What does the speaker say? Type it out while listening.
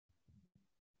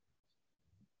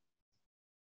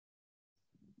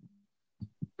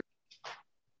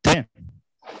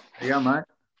Yeah, mate.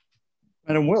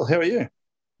 Madam Will, how are you?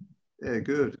 Yeah,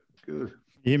 good, good.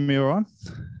 You hear me all right?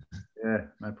 Yeah,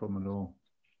 no problem at all.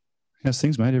 How's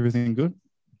things, mate? Everything good?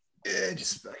 Yeah,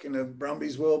 just back in the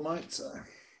Brumbies world, mate. So,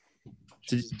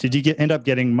 Did you end up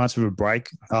getting much of a break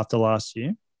after last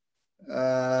year?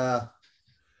 uh,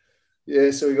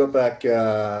 yeah, so we got back.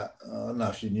 I don't know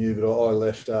if you knew, but I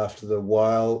left after the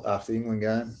England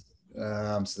game.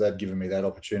 So they'd given me that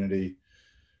opportunity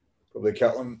probably a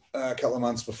couple of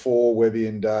months before Webby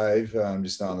and Dave,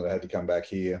 just knowing that I had to come back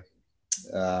here.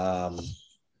 Um,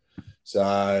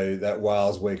 so that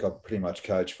Wales week, I pretty much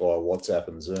coached via WhatsApp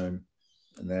and Zoom,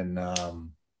 and then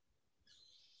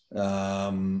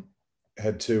Um,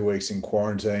 had 2 weeks in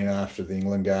quarantine after the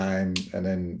England game, and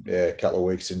then a couple of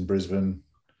weeks in Brisbane,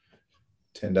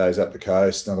 10 days up the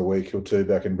coast, another week or two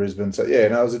back in Brisbane. So yeah,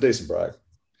 no, it was a decent break.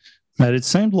 Mate, it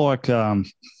seemed like,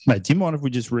 mate, do you mind if we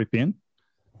just rip in,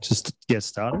 just to get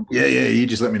started? Yeah, yeah. You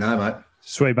just let me know, mate.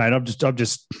 Sweet, mate. I'm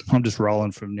just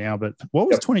rolling from now. But what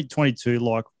was Yep. 2022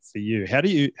 like for you? How do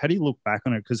you look back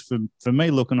on it? Because for me,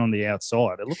 looking on the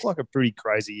outside, it looked like a pretty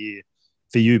crazy year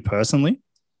for you personally.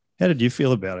 How did you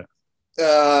feel about it?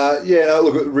 Yeah, no,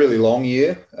 look, a really long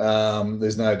year.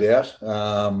 There's no doubt,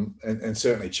 and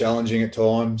certainly challenging at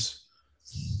times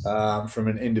from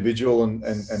an individual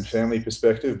and family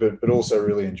perspective, but also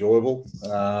really enjoyable.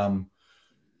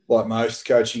 Like most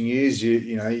coaching years,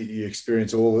 you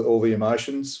experience all the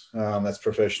emotions. That's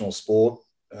professional sport.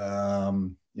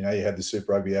 You had the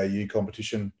Super Rugby AU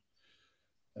competition,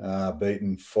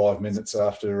 beaten 5 minutes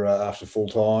after full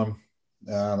time.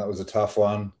 That was a tough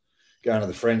one. Going to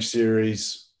the French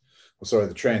series,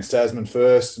 the Trans Tasman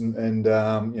first, and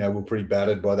we're pretty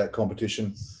battered by that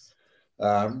competition.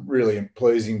 Really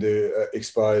pleasing to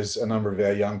expose a number of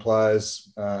our young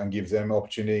players and give them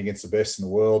opportunity against the best in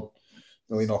the world.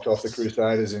 Nearly knocked off the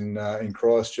Crusaders in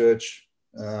Christchurch.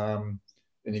 And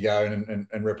you go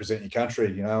and represent your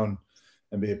country, and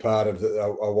be a part of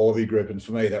a Wallaby group. And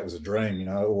for me, that was a dream,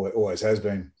 always has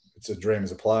been. It's a dream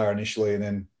as a player initially, and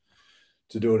then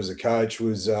to do it as a coach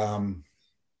was,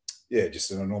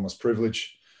 just an enormous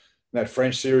privilege. And that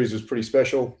French series was pretty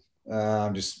special.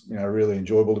 Really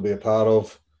enjoyable to be a part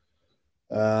of.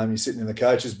 You're sitting in the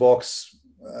coach's box,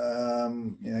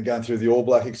 going through the All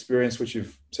Black experience, which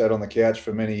you've sat on the couch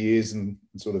for many years and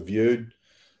sort of viewed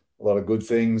a lot of good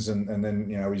things. And then,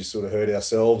 we just sort of hurt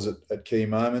ourselves at key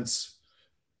moments.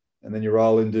 And then you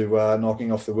roll into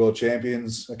knocking off the world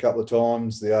champions a couple of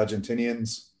times, the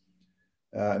Argentinians,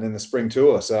 and then the spring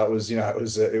tour. So it was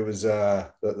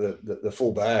the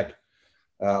full bag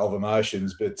of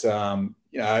emotions. But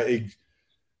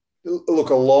look,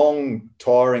 a long,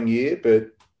 tiring year,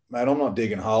 but mate, I'm not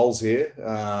digging holes here.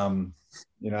 I'm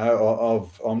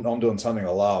doing something I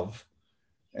love,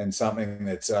 and something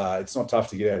that's it's not tough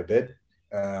to get out of bed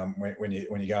when you're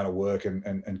going to work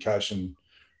and coaching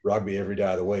rugby every day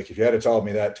of the week. If you had told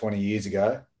me that 20 years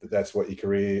ago that that's what your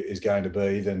career is going to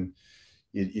be, then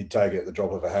you'd take it at the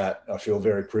drop of a hat. I feel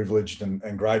very privileged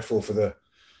and grateful for the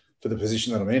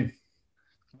position that I'm in.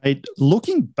 Hey,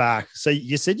 looking back, so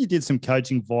you said you did some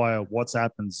coaching via WhatsApp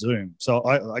and Zoom. So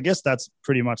I guess that's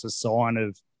pretty much a sign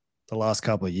of the last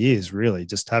couple of years, really,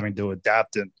 just having to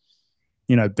adapt and,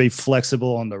 be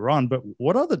flexible on the run. But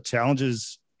what other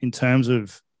challenges in terms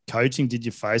of coaching did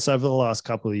you face over the last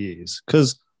couple of years?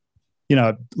 Because,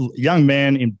 young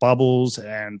man in bubbles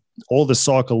and all the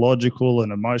psychological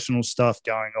and emotional stuff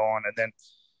going on, and then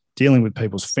dealing with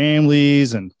people's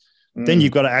families, and then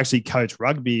you've got to actually coach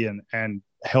rugby and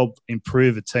help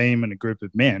improve a team and a group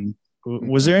of men.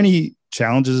 Was there any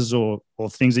challenges or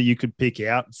things that you could pick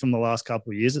out from the last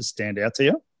couple of years that stand out to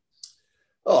you?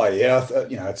 Oh yeah,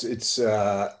 it's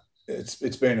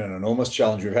been an enormous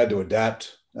challenge. We've had to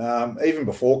adapt, even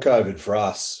before COVID for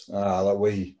us.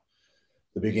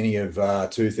 The beginning of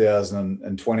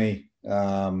 2020,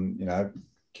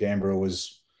 Canberra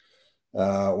was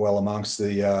well amongst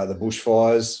the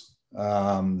bushfires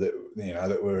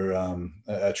that were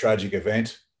a tragic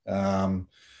event.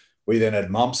 We then had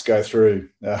mumps go through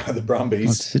the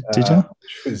Brumbies, Did you?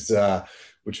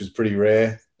 which was pretty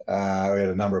rare. We had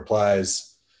a number of players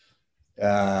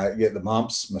get the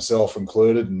mumps, myself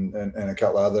included, and a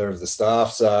couple other of the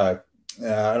staff. So,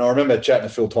 and I remember chatting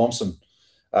to Phil Thompson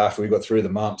after we got through the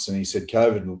mumps, and he said,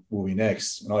 "COVID will be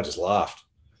next," and I just laughed.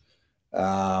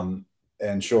 And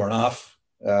sure enough,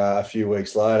 a few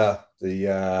weeks later, the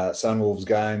Sunwolves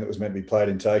game that was meant to be played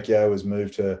in Tokyo was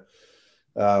moved to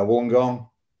Wollongong.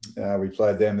 We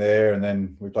played them there, and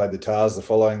then we played the Tars the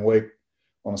following week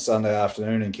on a Sunday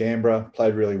afternoon in Canberra.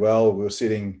 Played really well. We were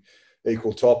sitting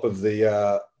equal top of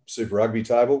the Super Rugby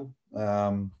table,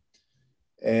 and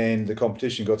the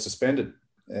competition got suspended.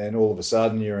 and all of a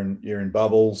sudden you're in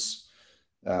bubbles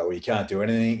where you can't do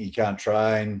anything, you can't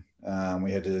train.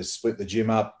 We had to split the gym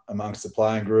up amongst the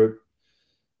playing group,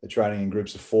 the training in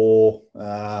groups of 4.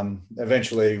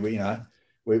 Eventually,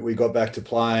 we got back to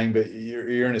playing, but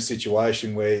you're in a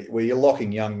situation where you're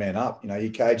locking young men up. You're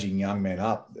caging young men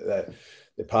up.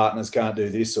 Their partners can't do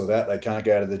this or that. They can't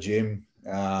go to the gym.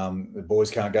 The boys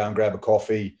can't go and grab a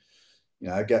coffee.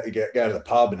 Go to the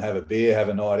pub and have a beer, have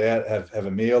a night out, have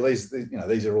a meal.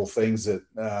 These are all things that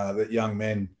that young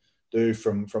men do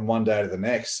from one day to the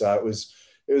next. So it was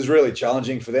really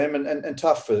challenging for them and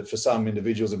tough for some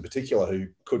individuals in particular who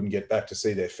couldn't get back to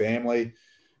see their family,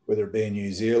 whether it be in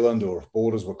New Zealand or if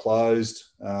borders were closed,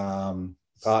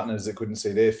 partners that couldn't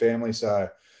see their family. So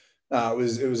it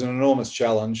was an enormous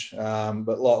challenge.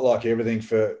 But like everything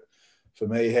for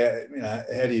me,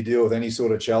 how do you deal with any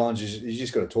sort of challenge? You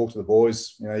just got to talk to the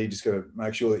boys. You just got to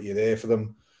make sure that you're there for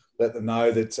them, let them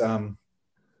know that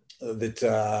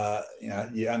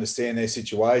you understand their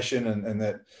situation and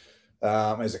that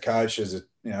as a coach, as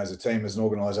a team, as an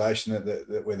organisation,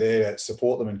 that we're there to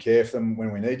support them and care for them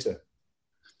when we need to.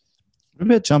 What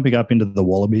about jumping up into the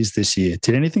Wallabies this year?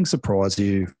 Did anything surprise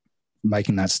you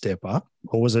making that step up,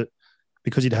 or was it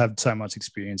because you'd had so much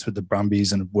experience with the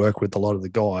Brumbies and work with a lot of the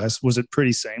guys? Was it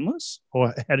pretty seamless,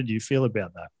 or how did you feel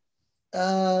about that?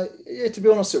 Yeah, to be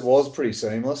honest, it was pretty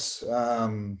seamless.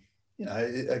 Again,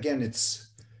 it's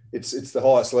the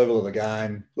highest level of the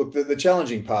game. Look, the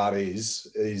challenging part is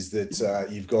that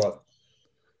you've got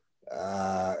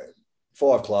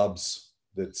 5 clubs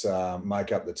that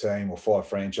make up the team, or 5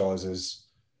 franchises.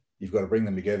 You've got to bring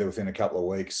them together within a couple of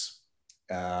weeks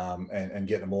and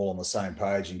get them all on the same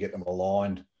page and get them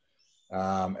aligned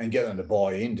and get them to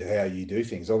buy into how you do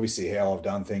things. Obviously, how I've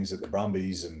done things at the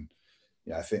Brumbies and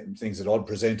things that I'd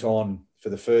present on for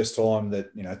the first time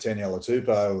that Taniela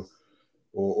Tupou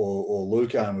or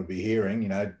Lucan would be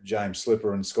hearing. James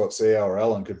Slipper and Scott Seo or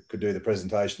Alan could do the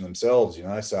presentation themselves.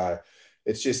 So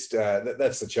it's just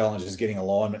that's the challenge, is getting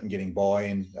alignment and getting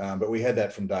buy-in. But we had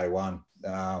that from day one.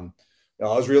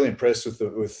 I was really impressed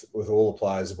with all the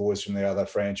players, the boys from the other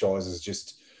franchises,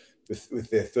 just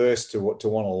with their thirst to want to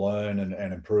learn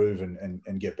and improve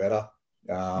and get better.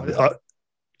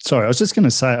 Sorry, I was just going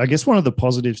to say, I guess one of the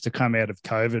positives to come out of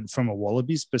COVID from a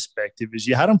Wallabies perspective is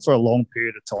you had them for a long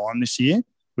period of time this year,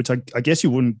 which I guess you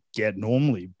wouldn't get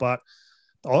normally. But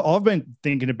I've been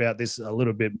thinking about this a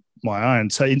little bit my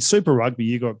own. So in Super Rugby,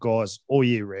 you got guys all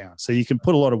year round. So you can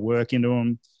put a lot of work into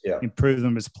them, improve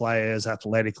them as players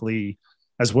athletically,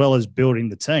 as well as building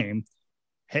the team.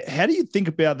 How do you think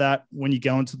about that when you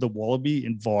go into the Wallaby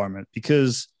environment?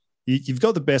 Because you've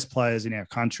got the best players in our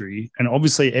country, and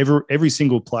obviously every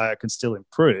single player can still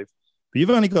improve, but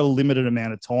you've only got a limited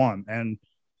amount of time. And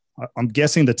I'm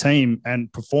guessing the team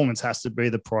and performance has to be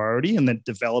the priority, and then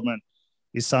development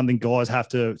is something guys have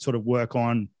to sort of work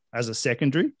on as a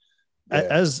secondary.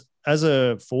 Yeah. As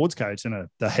a forwards coach and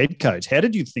the head coach, how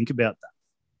did you think about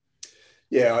that?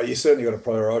 Yeah, you certainly got to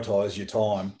prioritise your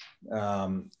time.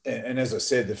 And as I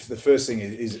said, the first thing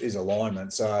is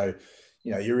alignment. So,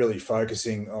 you're really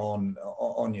focusing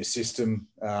on your system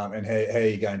and how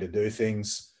you're going to do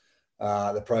things,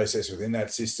 the process within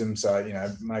that system. So,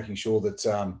 making sure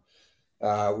that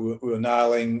we were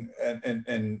nailing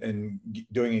and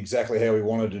doing exactly how we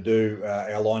wanted to do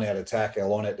our line-out attack, our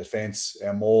line-out defence,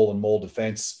 our maul and maul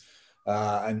defence,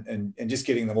 and just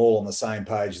getting them all on the same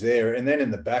page there. And then in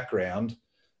the background,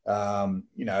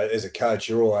 as a coach,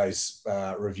 you're always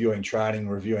reviewing training,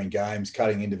 reviewing games,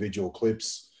 cutting individual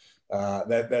clips.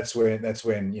 That's when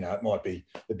it might be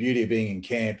the beauty of being in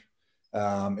camp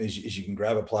is you can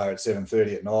grab a player at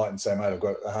 7:30 at night and say, mate, I've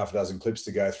got a half a dozen clips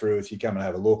to go through. If you come and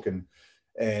have a look, and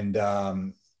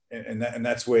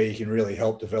that's where you can really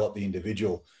help develop the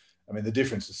individual. I mean, the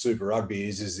difference with Super Rugby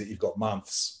is that you've got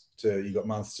months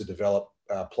to develop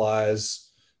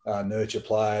players, nurture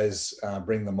players,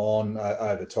 bring them on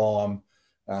over time.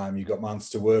 You've got months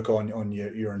to work on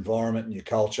your environment and your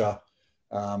culture.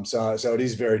 So it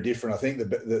is very different. I think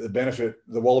the benefit,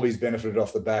 the Wallabies benefited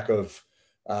off the back of,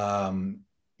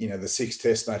 the 6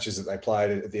 test matches that they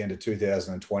played at the end of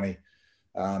 2020.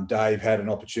 Dave had an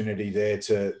opportunity there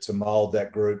to mould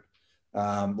that group,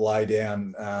 lay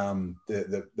down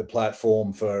the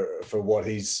platform for what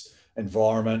his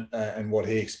environment and what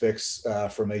he expects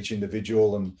from each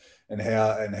individual and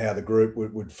how the group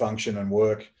would function and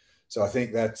work. So I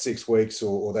think that 6 weeks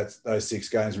or those 6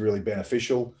 games were really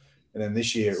beneficial. And then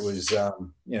this year it was,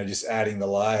 just adding the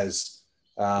layers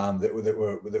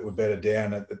that were better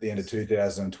down at the end of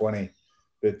 2020.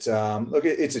 But look,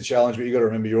 it's a challenge, but you've got to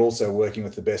remember you're also working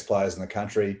with the best players in the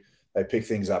country. They pick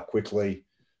things up quickly.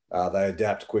 They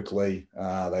adapt quickly,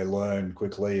 they learn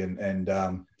quickly, and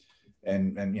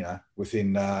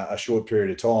within a short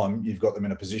period of time, you've got them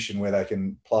in a position where they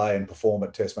can play and perform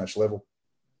at Test match level.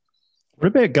 What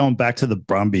about going back to the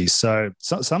Brumbies? So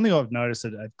something I've noticed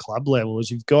at club level is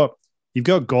you've got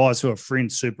guys who are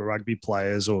fringe Super Rugby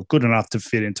players or good enough to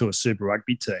fit into a Super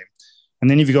Rugby team, and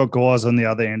then you've got guys on the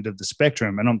other end of the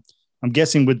spectrum. And I'm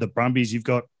guessing with the Brumbies, you've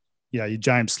got your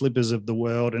James Slippers of the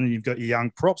world, and then you've got your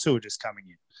young props who are just coming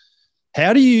in.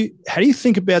 How do you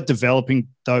think about developing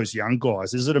those young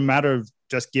guys? Is it a matter of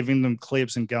just giving them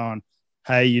clips and going,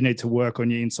 hey, you need to work on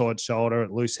your inside shoulder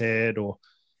at loose head, or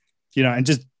and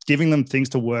just giving them things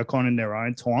to work on in their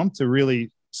own time to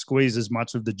really squeeze as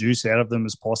much of the juice out of them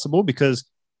as possible? Because,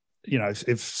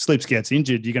 if Slips gets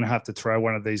injured, you're going to have to throw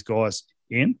one of these guys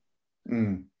in.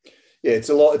 Mm. Yeah, it's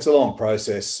a long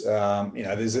process.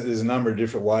 There's a number of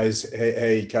different ways how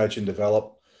you coach and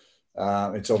develop.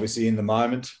 It's obviously in the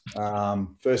moment.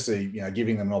 Firstly,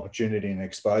 giving them an opportunity and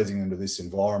exposing them to this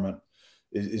environment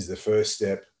is the first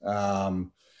step.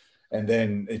 And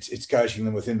then it's coaching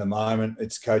them within the moment.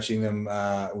 It's coaching them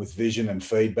with vision and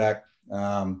feedback.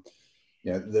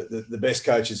 The best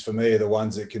coaches for me are the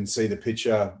ones that can see the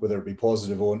picture, whether it be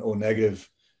positive or negative,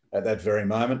 at that very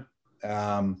moment.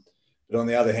 But on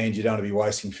the other hand, you don't want to be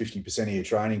wasting 50% of your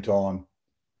training time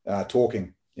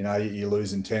talking. You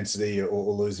lose intensity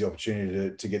or lose the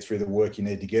opportunity to get through the work you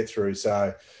need to get through.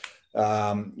 So,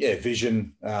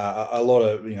 vision, a lot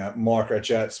of micro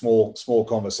chat, small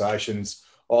conversations.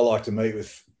 I like to meet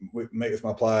with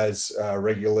my players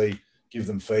regularly, give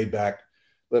them feedback,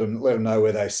 let them know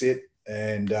where they sit,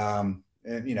 and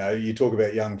you talk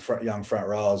about young front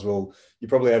rowers. Well, you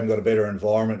probably haven't got a better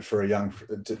environment for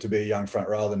to be a young front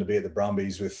rower than to be at the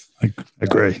Brumbies with. I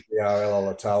agree.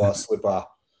 Ella Latoa, Slipper.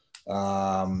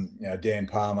 Dan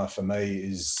Palmer for me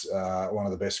is one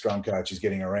of the best scrum coaches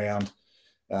getting around.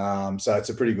 So it's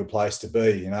a pretty good place to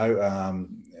be, and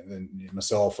then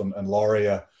myself and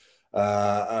Laurie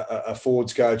are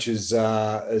forwards coaches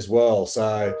as well.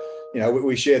 So,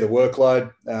 we share the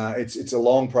workload. It's a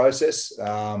long process.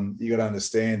 You got to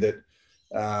understand that,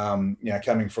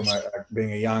 coming from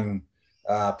being a young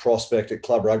prospect at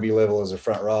club rugby level as a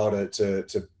front rower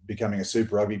to becoming a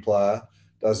Super Rugby player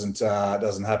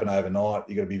doesn't happen overnight.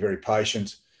 You got to be very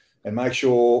patient and make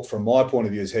sure, from my point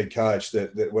of view as head coach,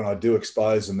 that when I do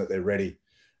expose them, that they're ready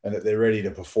and that they're ready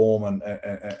to perform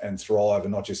and thrive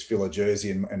and not just fill a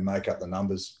jersey and make up the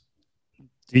numbers.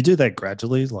 Do you do that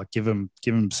gradually? Like give them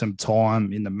some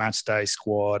time in the match day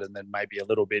squad and then maybe a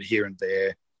little bit here and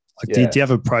there? Like, do you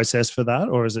have a process for that,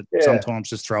 or is it sometimes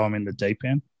just throw them in the deep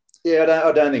end? Yeah,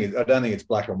 I don't think it's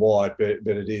black and white, but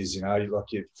it is.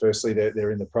 Firstly,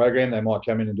 they're in the program. They might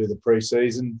come in and do the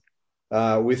pre-season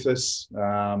with us.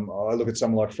 I look at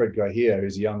someone like Fred Gohea,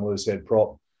 who's a young loose head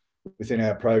prop within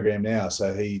our program now.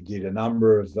 So he did a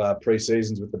number of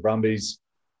pre-seasons with the Brumbies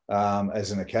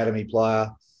as an academy player.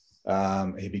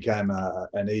 He became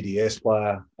an EDS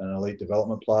player, an elite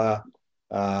development player,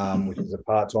 which is a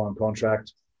part-time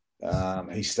contract.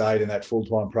 He stayed in that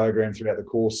full-time program throughout the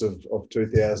course of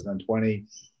 2020.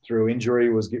 Through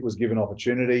injury, was given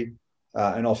opportunity,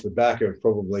 and off the back of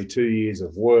probably 2 years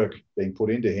of work being put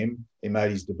into him, he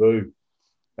made his debut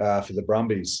for the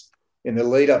Brumbies. In the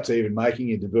lead up to even making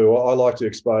your debut, I like to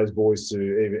expose boys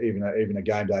to even a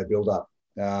game day build-up.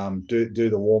 Do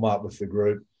the warm-up with the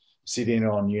group, sit in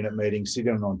on unit meetings, sit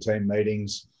in on team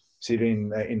meetings, sit in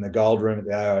the gold room at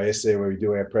the AIS there where we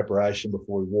do our preparation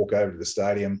before we walk over to the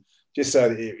stadium, just so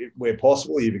that where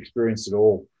possible you've experienced it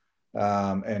all,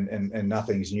 and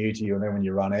nothing's new to you. And then when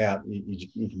you run out,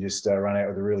 you can just run out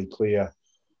with a really clear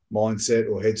mindset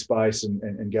or headspace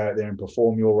and go out there and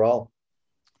perform your role.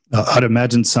 I'd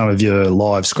imagine some of your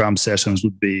live scrum sessions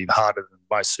would be harder than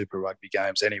most Super Rugby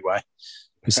games anyway,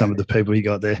 with some of the people you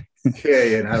got there.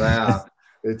 They are.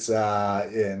 It's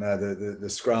the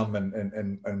scrum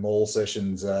and maul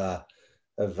sessions have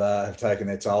taken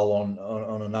their toll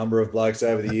on a number of blokes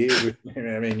over the years.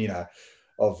 I mean,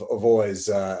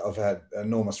 I've had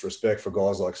enormous respect for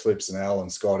guys like Slips and Al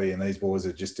and Scotty and these boys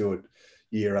that just do it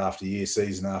year after year,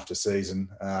 season after season.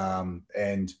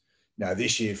 And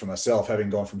this year for myself, having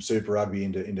gone from Super Rugby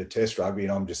into Test Rugby,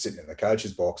 and I'm just sitting in the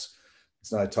coach's box,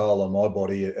 it's no toll on my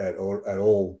body at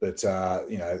all. But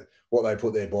what they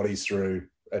put their bodies through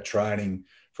at training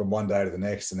from one day to the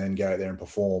next, and then go out there and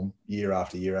perform year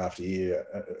after year after year,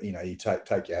 you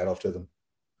take your hat off to them.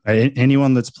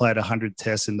 Anyone that's played 100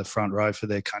 tests in the front row for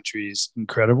their country is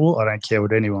incredible. I don't care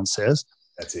what anyone says.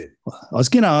 That's it. I was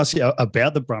going to ask you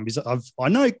about the Brumbies. I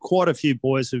know quite a few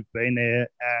boys who've been there,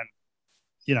 and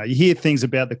you hear things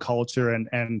about the culture,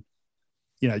 and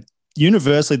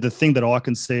universally, the thing that I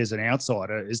can see as an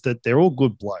outsider is that they're all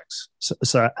good blokes.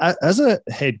 So as a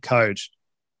head coach,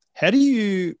 how do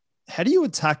you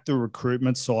attack the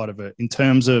recruitment side of it in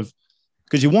terms of,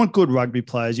 because you want good rugby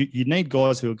players, you need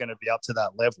guys who are going to be up to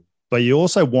that level, but you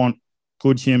also want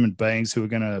good human beings who are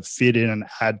going to fit in and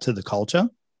add to the culture.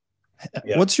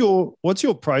 Yeah. What's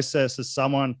your process as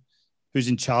someone who's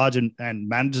in charge and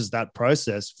manages that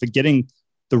process for getting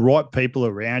the right people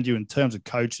around you in terms of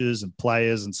coaches and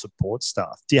players and support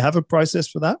staff? Do you have a process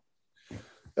for that?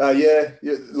 Yeah.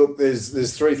 Look,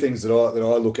 there's three things that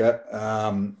I look at.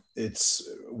 It's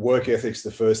work ethic's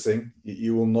the first thing.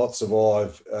 You will not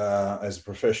survive as a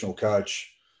professional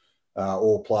coach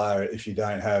or player if you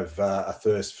don't have a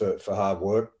thirst for hard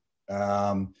work.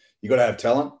 You've got to have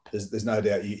talent. There's no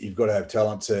doubt you've got to have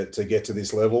talent to get to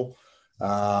this level,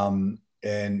 and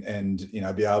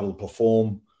be able to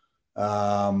perform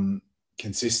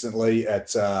consistently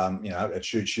at at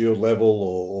shoot shield level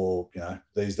or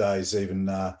these days even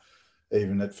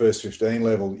at first 15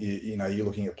 level. You're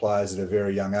looking at players at a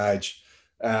very young age,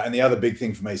 and the other big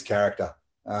thing for me is character.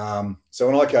 So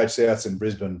when I coached Souths in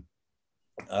Brisbane,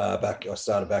 I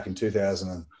started back in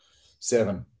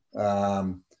 2007.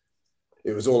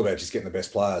 It was all about just getting the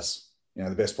best players,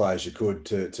 the best players you could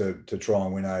to try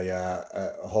and win a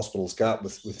Hospitals Cup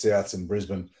with Souths in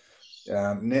Brisbane.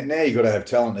 Now you've got to have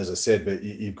talent, as I said, but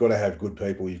you've got to have good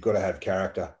people. You've got to have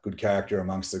good character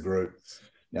amongst the group.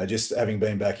 Just having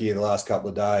been back here the last couple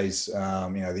of days,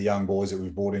 the young boys that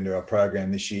we've brought into our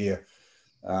program this year,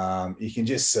 you can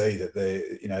just see that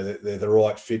they're the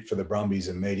right fit for the Brumbies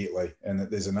immediately, and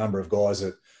that there's a number of guys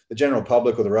that the general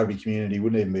public or the rugby community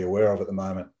wouldn't even be aware of at the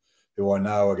moment, who I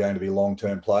know are going to be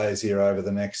long-term players here over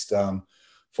the next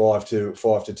 5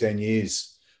 to 10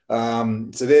 years. So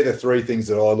they're the three things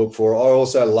that I look for. I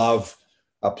also love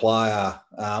a player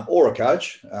or a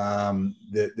coach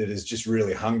that is just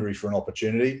really hungry for an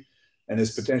opportunity and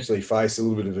has potentially faced a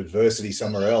little bit of adversity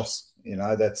somewhere else.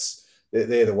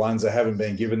 They're the ones that haven't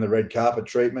been given the red carpet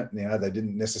treatment. They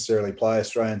didn't necessarily play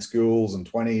Australian schools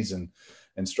and 20s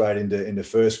and straight into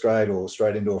first grade or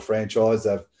straight into a franchise.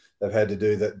 They've had to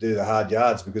do the hard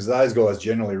yards, because those guys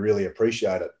generally really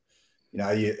appreciate it.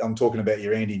 I'm talking about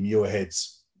your Andy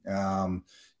Muirheads,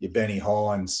 your Benny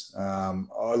Hines.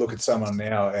 I look at someone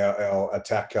now, our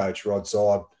attack coach, Rod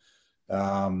Seib.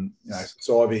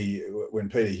 Sibey, when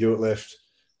Peter Hewitt left,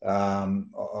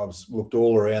 I've looked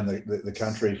all around the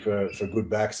country for good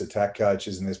backs, attack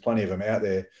coaches, and there's plenty of them out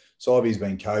there. Sibey's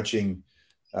been coaching,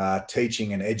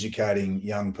 teaching and educating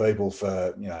young people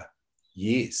for,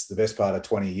 years, the best part of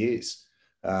 20 years.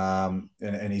 And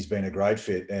he's been a great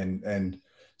fit and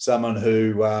someone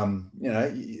who,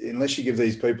 unless you give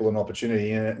these people an opportunity,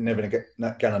 you're never going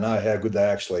to know how good they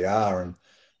actually are.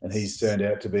 And he's turned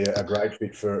out to be a great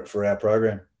fit for our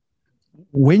program.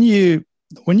 When you're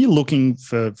looking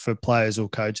for players or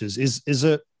coaches, is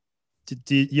it,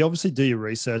 do you obviously do your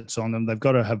research on them? They've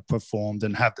got to have performed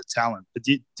and have the talent. But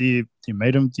do you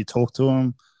meet them? Do you talk to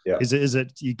them? Yeah. Is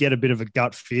it you get a bit of a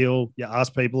gut feel? You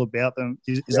ask people about them.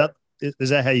 Is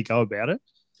that how you go about it?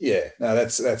 Yeah, no,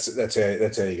 that's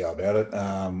how you go about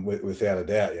it. Without a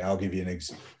doubt. I'll give you an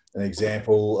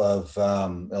example of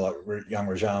like young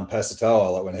Rajan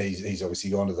Pasatoa, like when he's obviously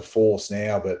gone to the Force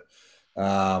now, but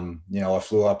I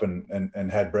flew up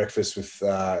and had breakfast with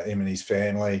him and his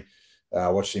family.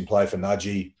 Watched him play for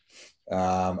Nudgee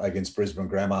against Brisbane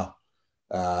Grammar.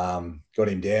 Got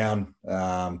him down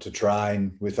to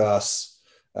train with us.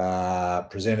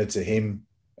 Presented to him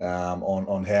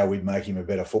on how we'd make him a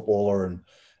better footballer and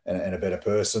a better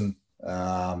person.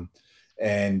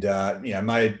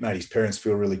 Made his parents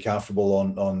feel really comfortable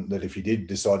on that if he did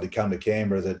decide to come to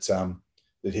Canberra, that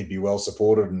he'd be well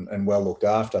supported and well looked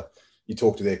after. You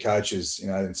talk to their coaches,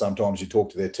 and sometimes you talk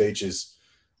to their teachers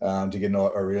to get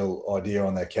a real idea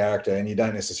on their character. And you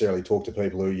don't necessarily talk to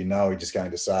people who are just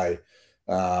going to say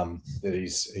that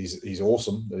he's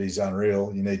awesome, that he's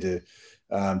unreal. You need to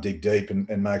dig deep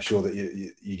and make sure that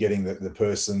you're getting the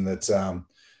person that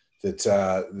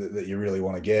you really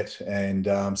want to get. And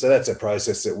so that's a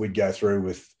process that we'd go through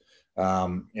with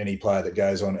any player that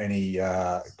goes on any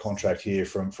contract here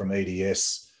from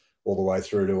EDS all the way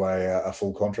through to a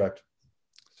full contract.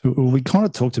 So we kind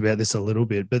of talked about this a little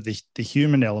bit, but the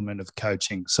human element of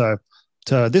coaching. So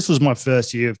this was my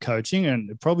first year of coaching,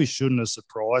 and it probably shouldn't have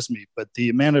surprised me, but the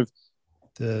amount of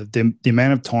the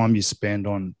amount of time you spend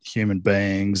on human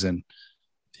beings and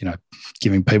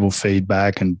giving people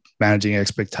feedback and managing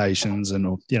expectations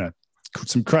and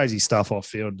some crazy stuff off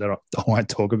field that I won't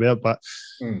talk about. But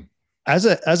as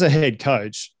a head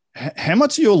coach, how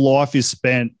much of your life is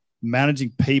spent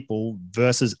managing people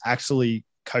versus actually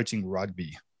coaching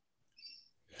rugby?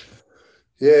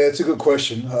 Yeah, it's a good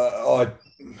question. I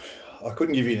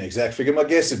couldn't give you an exact figure. My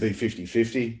guess would be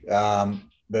 50-50.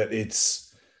 But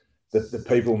the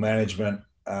people management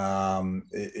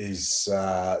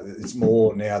it's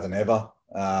more now than ever,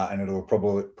 and it'll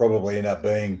probably end up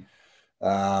being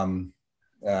um,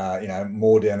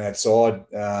 more down that side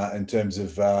in terms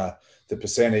of the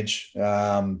percentage.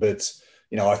 But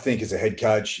I think as a head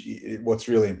coach, what's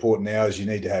really important now is you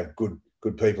need to have good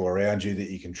people around you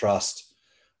that you can trust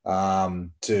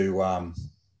to do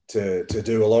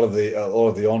a lot of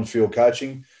the on-field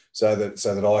coaching, so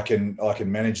that I can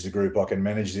manage the group, I can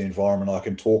manage the environment, I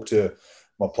can talk to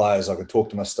my players, I can talk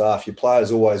to my staff. Your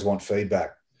players always want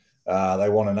feedback. They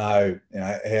want to know,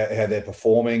 how they're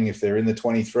performing. If they're in the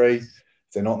 23, if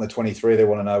they're not in the 23, they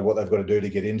want to know what they've got to do to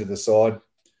get into the side.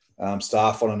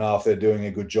 Staff want to know if they're doing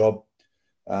a good job.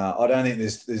 I don't think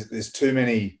there's too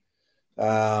many.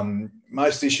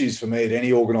 Most issues for me at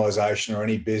any organisation or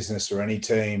any business or any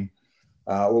team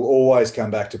will always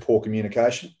come back to poor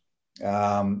communication.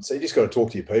 So you just got to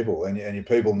talk to your people, and your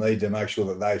people need to make sure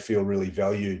that they feel really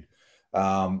valued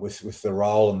with the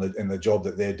role and the job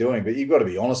that they're doing. But you've got to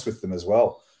be honest with them as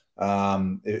well.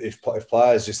 If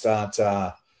players just aren't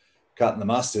cutting the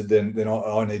mustard, then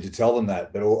I need to tell them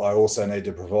that. But I also need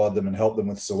to provide them and help them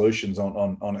with solutions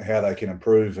on how they can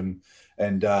improve and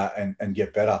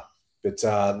get better. But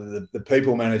the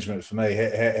people management for me,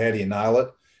 how do you nail it?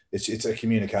 It's a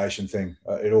communication thing.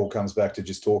 It all comes back to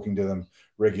just talking to them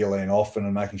regularly and often,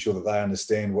 and making sure that they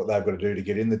understand what they've got to do to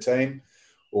get in the team,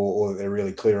 or that they're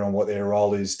really clear on what their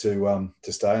role is to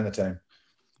stay in the team.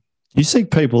 Do you seek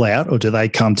people out, or do they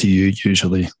come to you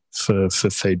usually for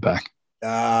feedback?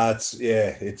 It's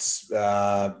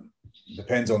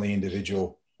depends on the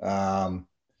individual.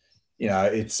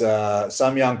 It's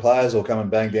some young players will come and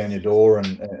bang down your door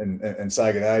and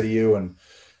say good day to you and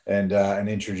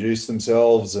introduce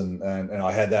themselves. And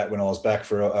I had that when I was back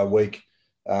for a week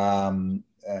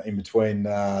in between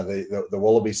the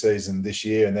Wallaby season this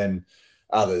year, and then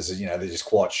others, they're just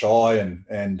quite shy and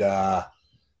aren't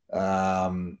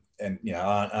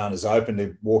as open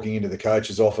to walking into the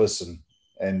coach's office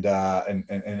and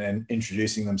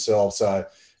introducing themselves. So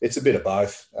it's a bit of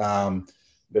both.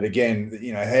 But again,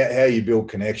 how you build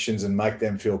connections and make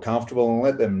them feel comfortable and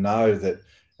let them know that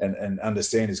and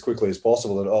understand as quickly as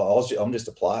possible that I'm just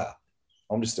a player.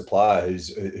 I'm just a player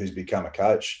who's become a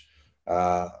coach.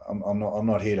 I'm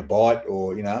not here to bite,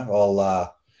 or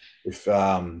I'll if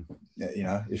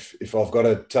I've got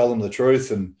to tell them the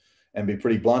truth and be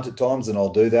pretty blunt at times, then I'll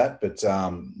do that. But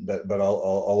I'll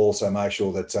also make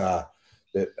sure that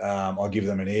I give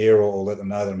them an ear, or let them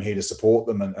know that I'm here to support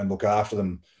them and look after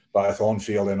them both on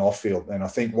field and off field. And I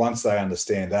think once they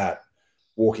understand that,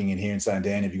 walking in here and saying,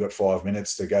 Dan, have you got 5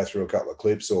 minutes to go through a couple of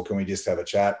clips, or can we just have a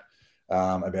chat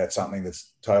about something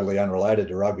that's totally unrelated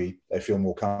to rugby, they feel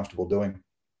more comfortable doing.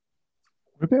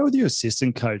 What about with your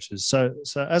assistant coaches? So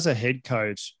as a head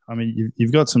coach, I mean,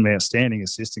 you've got some outstanding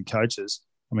assistant coaches.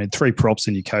 I mean, 3 props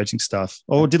in your coaching stuff.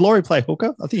 Oh, did Laurie play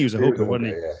hooker? I think he was a hooker, wasn't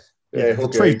he? Yeah,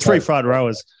 hooker, three front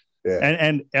rowers. Yeah.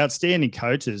 And outstanding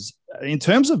coaches. In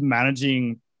terms of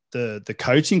managing the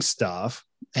coaching staff,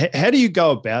 how do you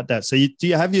go about that? So do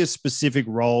you have your specific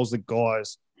roles that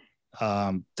guys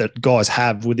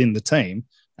have within the team?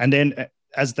 And then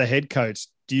as the head coach,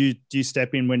 do you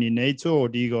step in when you need to, or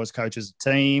do you guys coach as a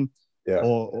team? Yeah.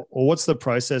 Or what's the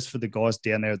process for the guys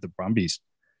down there at the Brumbies?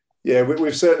 Yeah,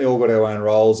 we've certainly all got our own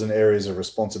roles and areas of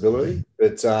responsibility.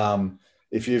 But I'm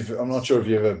not sure if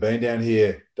you've ever been down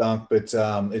here, Dunk, but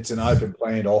it's an open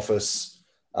planned office.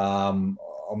 I'm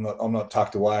not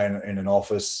tucked away in an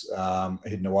office,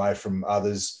 hidden away from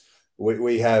others.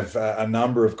 We have a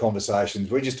number of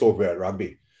conversations. We just talk about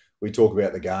rugby. We talk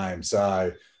about the game.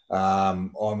 So I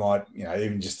might,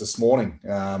 even just this morning,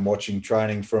 watching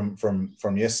training from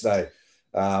yesterday,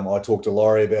 I talked to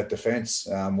Laurie about defence,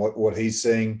 what he's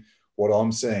seeing, what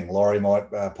I'm seeing. Laurie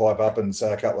might pipe up and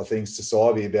say a couple of things to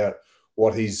Sybie about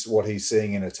what he's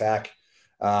seeing in attack.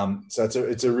 So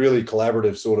it's a really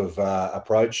collaborative sort of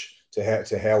approach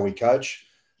to how we coach.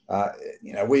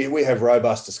 We have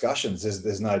robust discussions.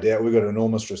 There's no doubt. We've got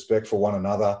enormous respect for one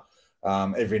another.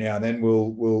 Every now and then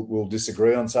we'll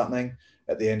disagree on something.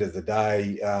 At the end of the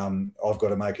day, I've got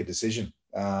to make a decision.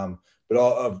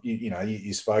 But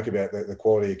you spoke about the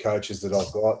quality of coaches that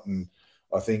I've got, and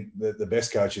I think that the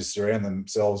best coaches surround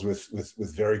themselves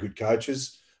with very good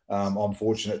coaches. I'm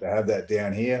fortunate to have that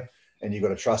down here, and you've got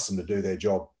to trust them to do their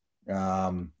job.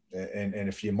 And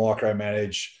if you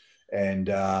micromanage and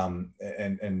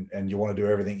you want to do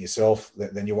everything yourself,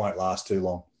 then you won't last too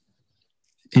long.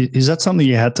 Is that something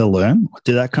you had to learn?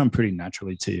 Did that come pretty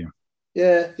naturally to you?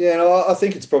 Yeah. No, I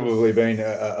think it's probably been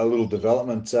a little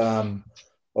development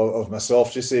of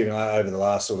myself, just even over the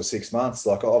last sort of 6 months.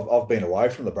 Like I've been away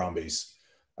from the Brumbies.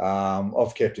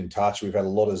 I've kept in touch. We've had a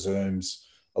lot of Zooms,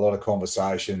 a lot of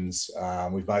conversations.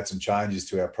 We've made some changes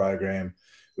to our program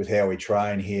with how we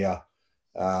train here.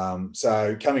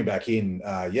 So coming back in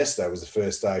yesterday was the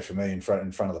first day for me in front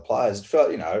of the players. It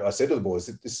felt, I said to the boys,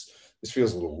 this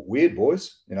feels a little weird,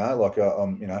 boys. Like I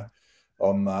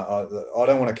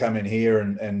don't want to come in here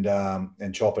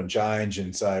and chop and change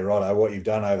and say, right, what you've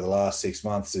done over the last 6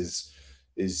 months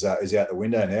is out the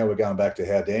window now. We're going back to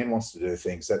how Dan wants to do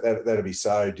things. That'd be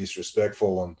so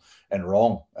disrespectful and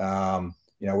wrong.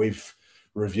 We've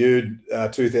reviewed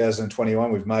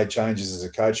 2021. We've made changes as a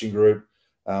coaching group.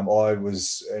 I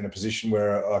was in a position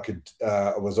where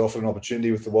I was offered an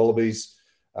opportunity with the Wallabies.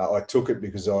 I took it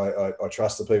because I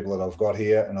trust the people that I've got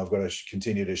here, and I've got to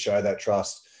continue to show that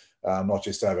trust, not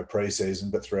just over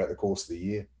pre-season, but throughout the course of the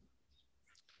year.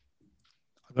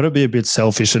 I've got to be a bit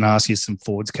selfish and ask you some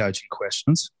forwards coaching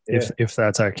questions, if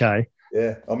that's okay.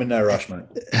 Yeah, I'm in no rush, mate.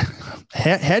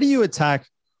 How do you attack?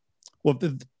 Well,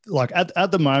 like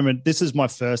at the moment, this is my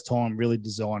first time really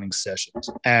designing sessions,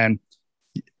 and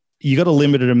you got a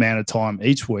limited amount of time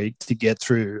each week to get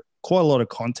through quite a lot of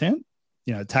content.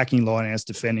 Attacking lineouts,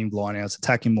 defending lineouts,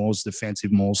 attacking mauls,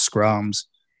 defensive mauls, scrums,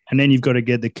 and then you've got to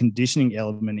get the conditioning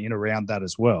element in around that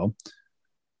as well.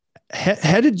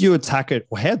 How did you attack it,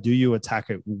 or how do you attack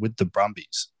it with the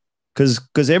Brumbies?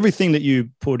 Because everything that you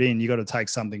put in, you got to take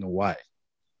something away.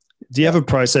 Do you have a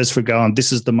process for going,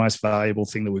 this is the most valuable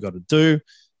thing that we've got to do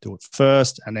it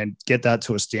first, and then get that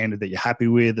to a standard that you're happy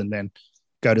with, and then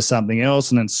go to something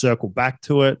else, and then circle back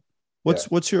to it?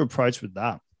 What's your approach with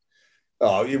that?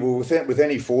 Oh, yeah, well, with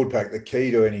any forward pack, the key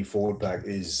to any forward pack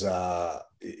is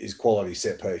quality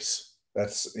set piece.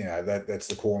 That's that's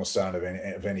the cornerstone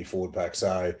of any forward pack.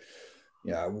 So,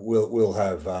 we'll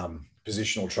have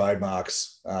positional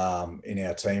trademarks in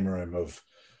our team room of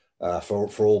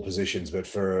for all positions, but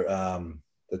for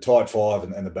the tight five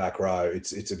and the back row,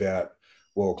 it's about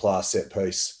world class set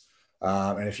piece.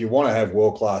 And if you want to have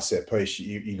world class set piece,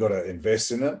 you got to invest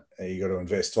in it. You got to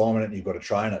invest time in it. And you've got to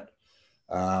train it.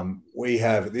 We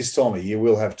have at this time of year,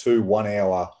 we'll have 2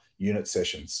 1-hour unit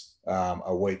sessions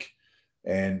a week.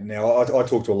 And now I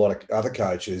talk to a lot of other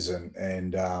coaches,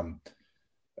 and they'll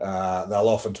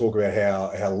often talk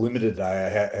about how limited they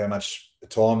are, how much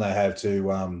time they have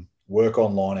to work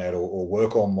on line out or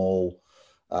work on maul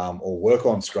or work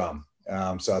on scrum.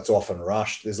 So it's often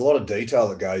rushed. There's a lot of detail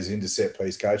that goes into set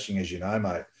piece coaching, as you know,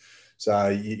 mate. So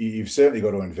you've certainly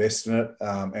got to invest in it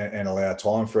and allow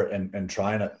time for it and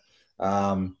train it.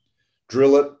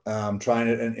 Drill it, train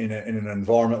it in an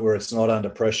environment where it's not under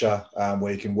pressure,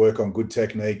 where you can work on good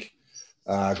technique,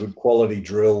 good quality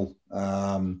drill,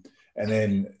 and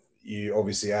then you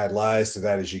obviously add layers to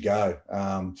that as you go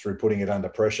through putting it under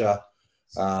pressure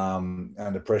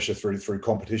through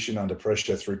competition, under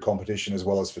pressure through competition as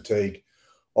well as fatigue.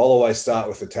 I'll always start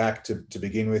with attack to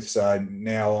begin with. So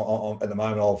now at the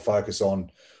moment I'll focus on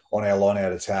our line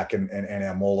out attack and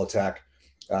our maul attack.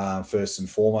 First and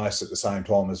foremost, at the same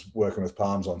time as working with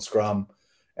palms on scrum,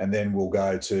 and then we'll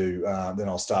go to then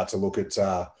I'll start to look at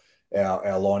our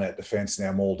line out defence and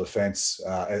our maul defence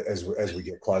as we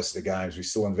get closer to games. We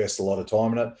still invest a lot of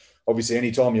time in it. Obviously,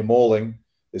 anytime you're mauling,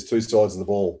 there's 2 sides of the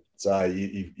ball, so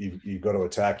you've got to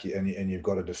attack and you've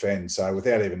got to defend. So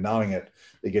without even knowing it,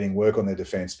 they're getting work on their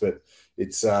defence. But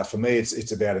it's for me,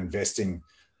 it's about investing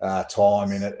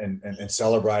time in it and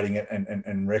celebrating it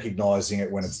and recognising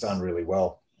it when it's done really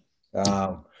well.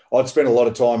 I'd spend a lot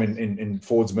of time in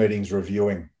forwards meetings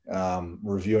reviewing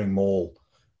maul,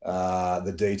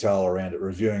 the detail around it,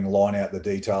 reviewing line out, the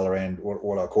detail around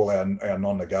what I call our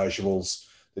non-negotiables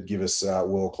that give us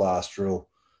world-class drill.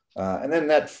 And then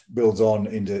that builds on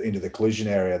into the collision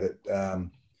area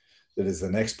that is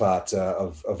the next part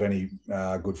of any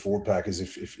good forward pack. Is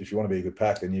if you want to be a good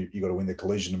pack, then you got to win the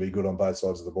collision and be good on both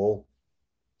sides of the ball.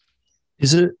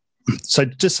 Is it so?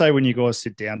 Just say when you guys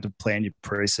sit down to plan your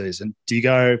preseason, do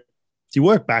you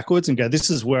work backwards and go, this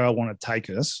is where I want to take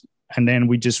us, and then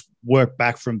we just work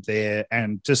back from there,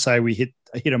 and just say we hit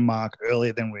a mark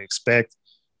earlier than we expect,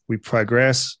 we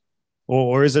progress,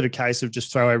 or is it a case of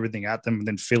just throw everything at them and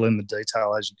then fill in the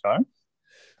detail as you go?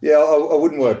 Yeah, I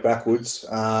wouldn't work backwards.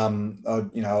 I'd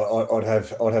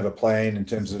have a plan in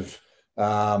terms of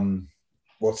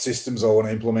what systems I want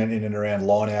to implement in and around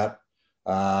line out,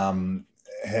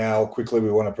 how quickly we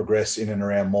want to progress in and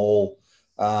around maul,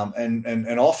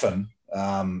 and often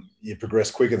you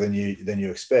progress quicker than you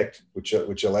expect,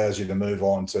 which allows you to move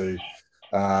on to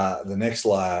the next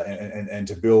layer and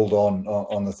to build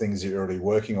on the things that you're already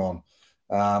working on.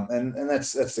 And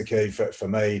that's the key for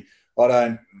me. I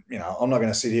don't, I'm not going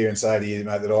to sit here and say to you,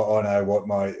 mate, that I know what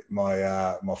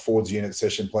my Ford's unit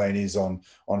session plan is on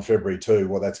February 2,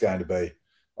 what that's going to be.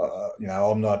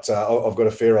 I'm not. I've got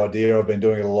a fair idea. I've been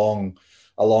doing it a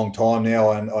long time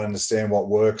now, and I understand what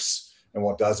works and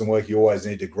what doesn't work. You always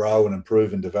need to grow and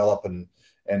improve and develop and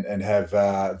have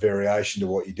variation to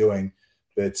what you're doing.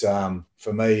 But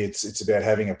for me, it's about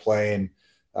having a plan.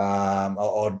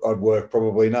 I'd work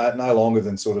probably no longer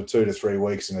than sort of 2 to 3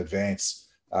 weeks in advance,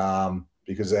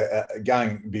 because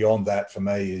going beyond that for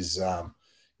me is,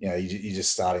 you're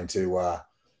just starting to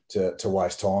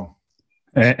waste time.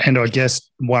 And I guess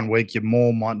 1 week your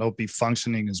maul might not be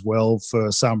functioning as well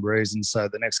for some reason. So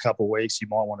the next couple of weeks you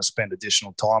might want to spend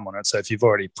additional time on it. So if you've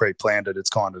already pre-planned it, it's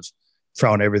kind of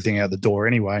throwing everything out the door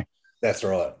anyway. That's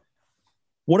right.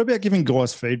 What about giving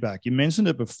guys feedback? You mentioned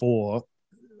it before.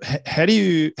 How do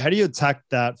you attack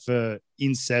that for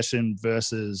in session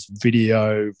versus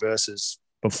video versus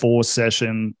before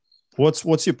session?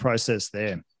 What's your process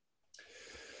there?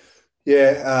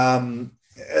 Yeah,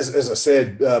 as I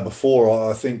said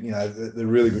before, I think the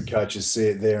really good coaches see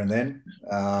it there and then,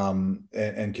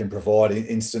 and can provide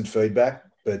instant feedback.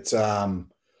 But and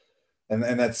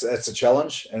that's a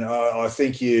challenge. And I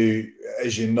think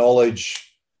as your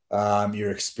knowledge,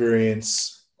 your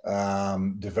experience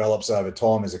develops over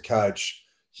time as a coach,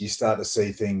 you start to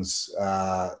see things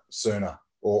sooner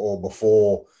or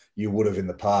before you would have in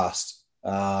the past.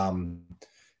 And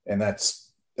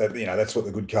that's what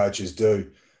the good coaches do.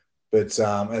 But as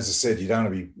I said, you don't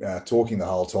want to be talking the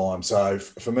whole time. So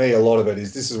for me, a lot of it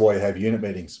is, this is why you have unit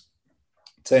meetings,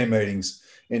 team meetings,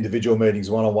 individual meetings,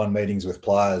 one-on-one meetings with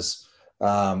players,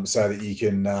 so that you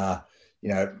can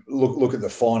look at the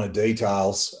finer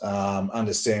details,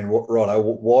 understand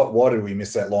why did we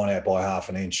miss that line out by half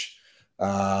an inch?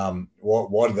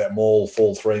 Why did that maul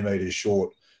fall 3 meters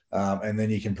short? And then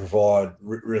you can provide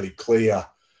really clear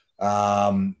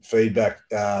feedback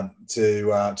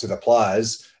to the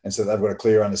players, and so they've got a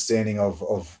clear understanding of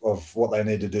what they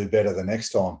need to do better the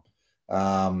next time.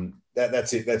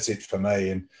 That's it for me.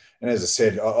 And as I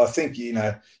said, I think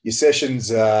your sessions,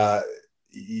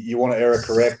 you want to error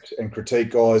correct and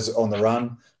critique guys on the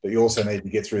run, but you also need to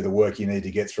get through the work you need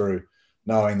to get through,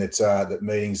 knowing that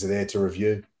meetings are there to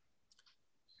review.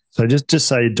 So just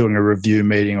say you're doing a review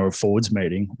meeting or a forwards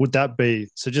meeting. Would that be,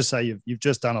 so just say you've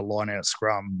just done a line out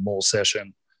scrum maul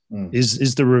session.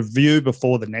 Is the review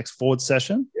before the next forward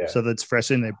session, so that's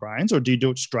fresh in their brains, or do you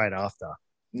do it straight after?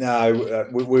 No,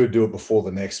 we would do it before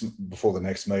the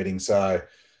next meeting. So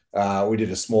we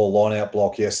did a small line out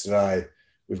block yesterday.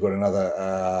 We've got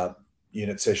another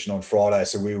unit session on Friday,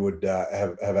 so we would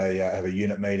have a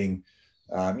unit meeting.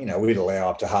 We'd allow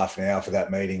up to half an hour for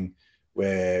that meeting,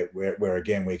 where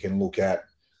again we can look at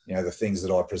the things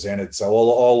that I presented. So I'll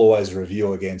always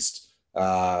review against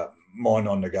my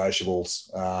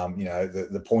non-negotiables.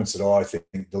 The points that I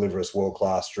think deliver us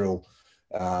world-class drill,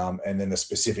 and then the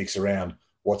specifics around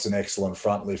what's an excellent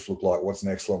front lift look like, what's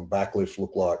an excellent back lift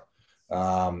look like,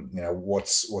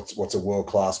 what's a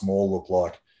world-class maul look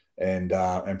like,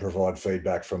 and provide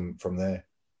feedback from there.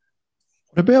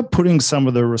 What about putting some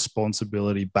of the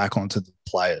responsibility back onto the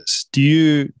players? Do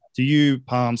you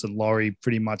Palms and Laurie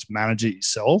pretty much manage it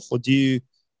yourself, or do you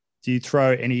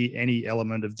throw any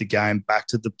element of the game back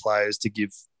to the players to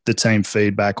give the team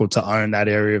feedback or to own that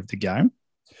area of the game?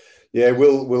 Yeah,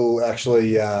 we'll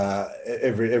actually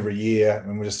every year,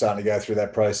 and we're just starting to go through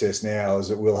that process now, is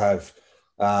that we'll have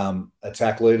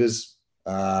attack leaders.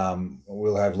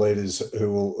 We'll have leaders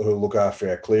who will look after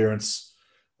our clearance,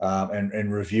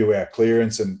 and review our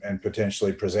clearance and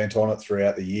potentially present on it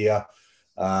throughout the year.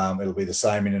 It'll be the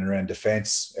same in and around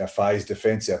defence, our phase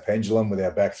defence, our pendulum with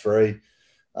our back three,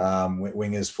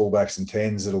 wingers, fullbacks and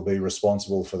tens. It'll be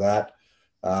responsible for that.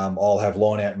 I'll have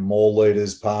line out and maul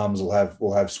leaders. Palms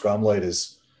will have scrum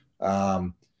leaders.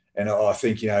 And I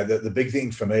think, the big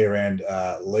thing for me around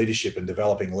leadership and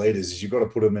developing leaders is you've got to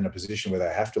put them in a position where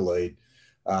they have to lead,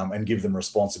 and give them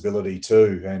responsibility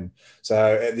too. And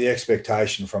so the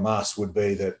expectation from us would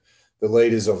be that the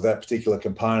leaders of that particular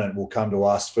component will come to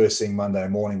us first thing Monday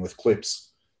morning with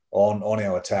clips on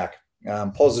our attack,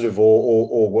 positive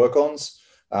or work-ons,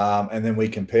 and then we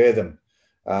compare them.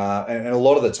 And a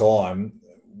lot of the time,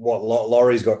 what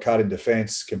Laurie's got cut in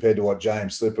defence compared to what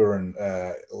James Slipper and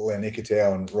Len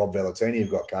Ikitau and Rob Vellatini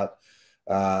have got cut,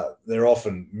 they're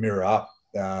often mirror up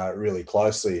really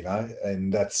closely,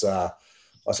 and that's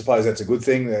I suppose that's a good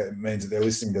thing. That means that they're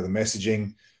listening to the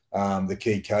messaging, the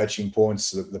key coaching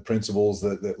points, the principles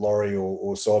that Laurie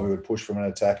or Sybie would push from an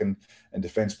attack and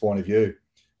defence point of view.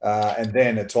 And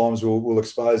then at times we'll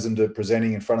expose them to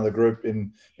presenting in front of the group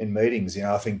in meetings.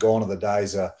 I think gone are the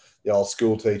days of the old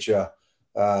school teacher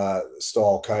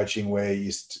style coaching where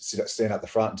you stand up the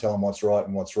front and tell them what's right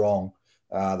and what's wrong.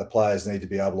 The players need to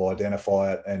be able to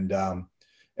identify it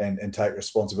and take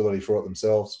responsibility for it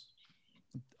themselves.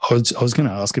 I was going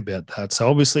to ask about that. So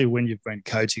obviously when you've been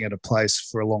coaching at a place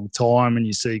for a long time and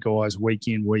you see guys week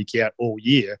in, week out all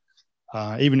year,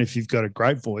 even if you've got a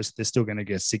great voice, they're still going to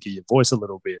get sick of your voice a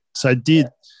little bit. So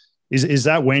is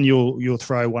that when you'll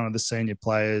throw one of the senior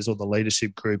players or the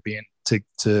leadership group in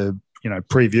to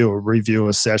preview or review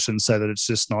a session so that it's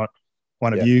just not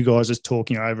one of you guys just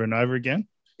talking over and over again?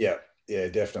 Yeah,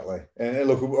 definitely. And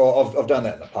look, I've done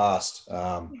that in the past.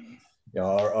 I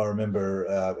remember,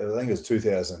 I think it was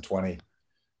 2020,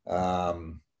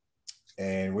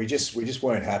 and we just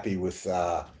weren't happy with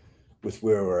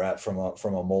where we're at from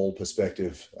a mall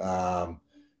perspective.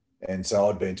 And so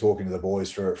I'd been talking to the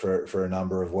boys for a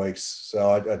number of weeks. So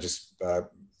I just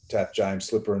tapped James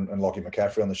Slipper and Lockie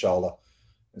McCaffrey on the shoulder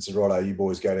and said, "Righto, you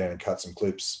boys go down and cut some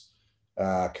clips.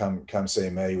 Come see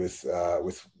me with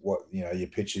what your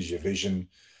pitches, your vision,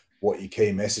 what your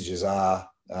key messages are,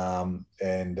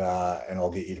 and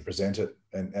I'll get you to present it."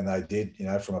 And they did,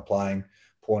 from a playing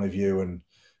point of view, and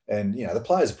the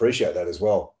players appreciate that as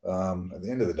well. At the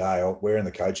end of the day, we're in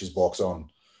the coach's box on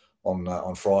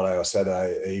Friday or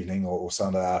Saturday evening or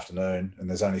Sunday afternoon, and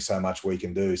there's only so much we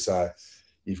can do. So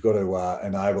you've got to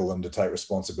enable them to take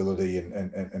responsibility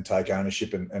and take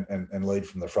ownership and lead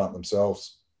from the front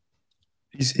themselves.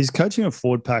 Is coaching a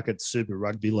forward pack at Super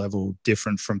Rugby level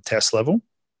different from Test level?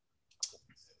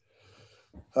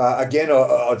 Again,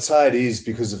 I'd say it is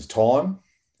because of time.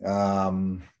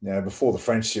 Before the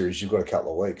French series, you've got a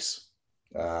couple of weeks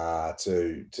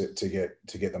to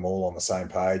get them all on the same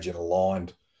page and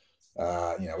aligned.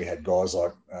 We had guys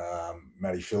like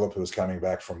Matty Phillip, who was coming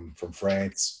back from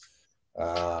France,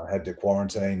 had to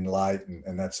quarantine late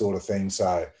and that sort of thing.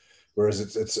 So whereas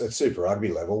it's at Super Rugby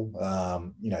level,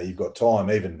 you've got time.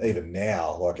 Even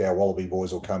now, like our Wallaby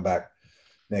boys will come back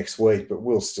next week, but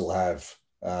we'll still have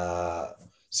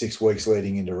 6 weeks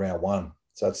leading into round one.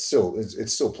 So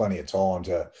it's still plenty of time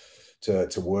to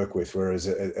work with. Whereas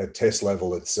at Test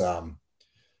level, you're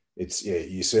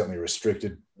certainly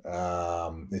restricted.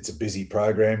 It's a busy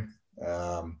program,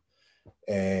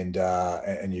 and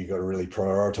you've got to really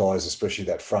prioritise, especially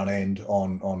that front end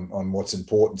on what's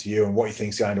important to you and what you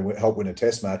think is going to help win a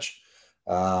Test match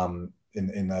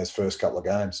in those first couple of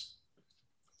games.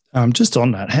 Just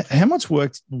on that, how much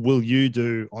work will you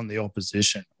do on the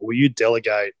opposition? Will you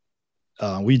delegate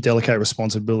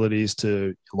responsibilities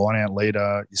to your line-out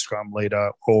leader, your scrum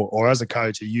leader, or as a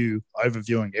coach, are you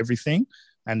overviewing everything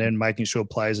and then making sure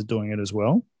players are doing it as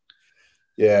well?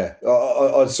 Yeah,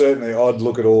 I'd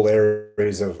look at all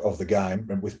areas of the game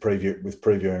with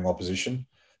previewing opposition.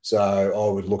 So I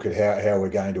would look at how we're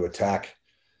going to attack.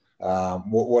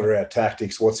 What are our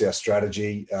tactics? What's our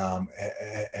strategy? How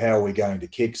are we going to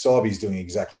kick? Saiby's doing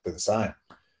exactly the same.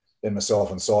 Then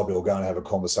myself and Saiby will go and have a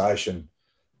conversation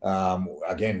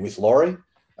again with Laurie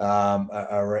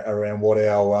around what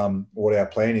our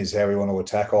plan is, how we want to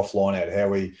attack off line out, how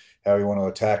we want to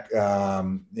attack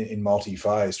in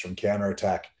multi-phase from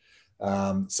counter-attack.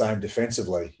 Same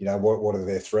defensively, what are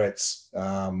their threats?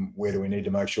 Where do we need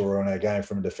to make sure we're on our game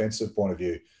from a defensive point of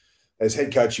view? As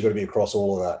head coach, you've got to be across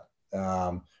all of that.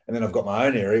 And then I've got my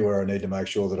own area where I need to make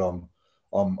sure that I'm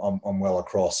well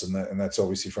across, and that's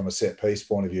obviously from a set piece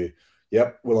point of view.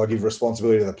 Yep. Will I give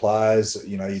responsibility to the players?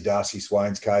 Your Darcy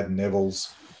Swains, Caden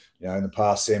Neville's, in the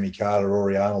past, Sammy Carter,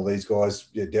 Rory Arnold, these guys,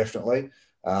 yeah, definitely.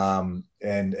 And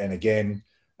again,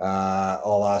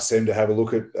 I'll ask them to have a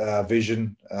look at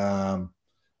vision.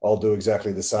 I'll do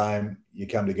exactly the same. You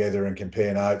come together and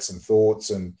compare notes and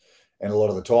thoughts, and a lot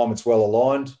of the time it's well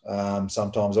aligned.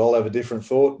 Sometimes I'll have a different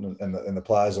thought, and the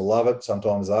players will love it.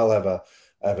 Sometimes they'll have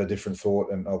a different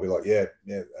thought, and I'll be like, yeah,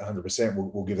 100%.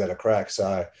 We'll give that a crack.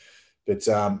 So. But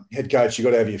head coach, you've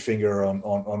got to have your finger on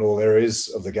all areas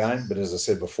of the game. But as I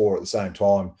said before, at the same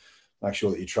time, make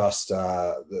sure that you trust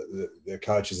the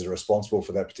coaches that are responsible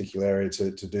for that particular area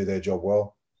to do their job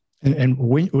well. And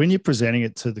when you're presenting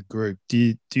it to the group,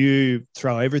 do you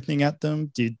throw everything at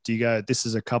them? Do you go, this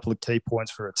is a couple of key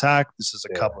points for attack, this is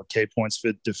a couple of key points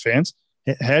for defence?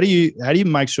 How do you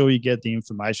make sure you get the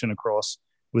information across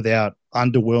without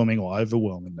underwhelming or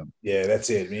overwhelming them? Yeah, that's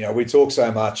it. We talk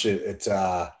so much at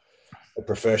a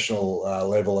professional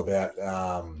level about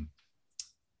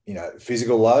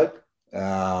physical load,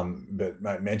 but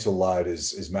mental load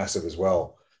is massive as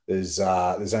well. There's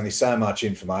only so much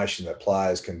information that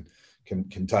players can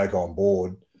take on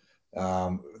board.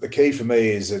 The key for me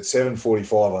is at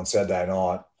 7:45 on Saturday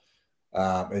night,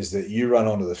 is that you run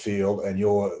onto the field and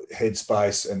your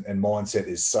headspace and mindset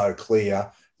is so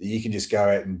clear that you can just go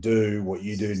out and do what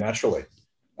you do naturally,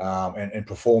 and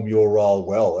perform your role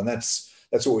well. And that's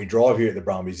what we drive here at the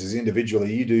Brumbies. Is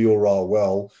individually you do your role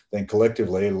well, then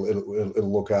collectively it'll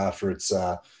look after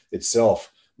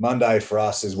itself. Monday for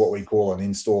us is what we call an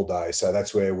install day. So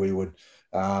that's where we would,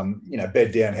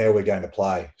 bed down how we're going to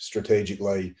play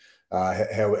strategically,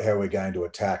 how we're going to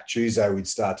attack. Tuesday, we'd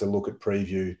start to look at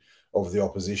preview of the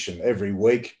opposition. Every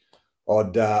week,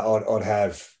 I'd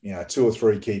have 2 or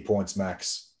 3 key points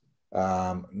max,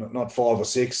 not 5 or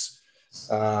 6.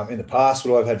 In the past,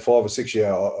 would I have had 5 or 6?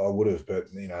 Yeah, I would have, but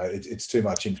it's too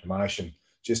much information.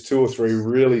 Just 2 or 3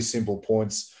 really simple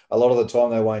points. A lot of the time,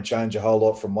 they won't change a whole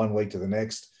lot from one week to the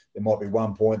next. There might be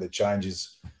one point that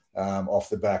changes off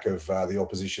the back of the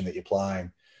opposition that you're playing.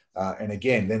 And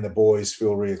again, then the boys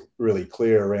feel really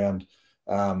clear around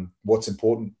what's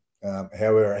important,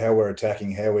 how we're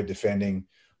attacking, how we're defending,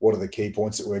 what are the key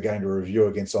points that we're going to review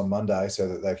against on Monday, so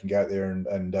that they can go out there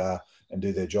and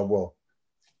do their job well.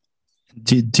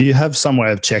 Do you have some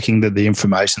way of checking that the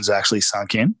information's actually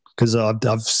sunk in? Because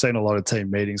I've seen a lot of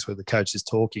team meetings where the coach is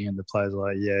talking and the players are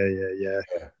like, yeah.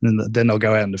 And then they'll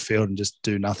go out in the field and just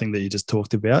do nothing that you just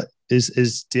talked about. Do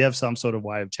you have some sort of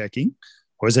way of checking?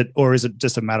 Or is it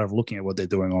just a matter of looking at what they're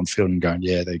doing on field and going,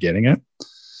 yeah, they're getting it?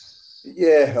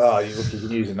 Yeah, you can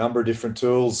use a number of different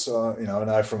tools. I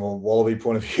know from a Wallaby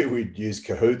point of view, we'd use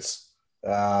Cahoots.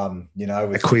 With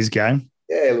a quiz game.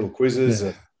 Yeah, little quizzes,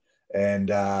 and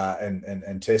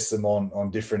test them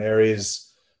on different areas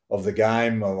of the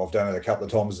game. I've done it a couple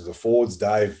of times with the forwards.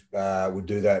 Dave would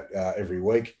do that every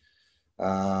week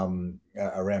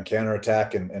around counter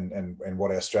attack and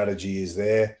what our strategy is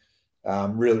there.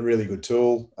 Really, really good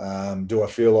tool. Do I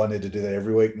feel I need to do that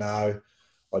every week? No,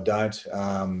 I don't,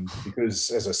 because,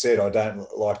 as I said, I don't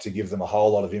like to give them a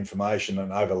whole lot of information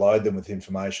and overload them with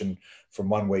information from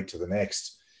one week to the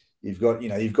next. You've got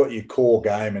your core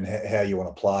game and how you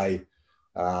want to play,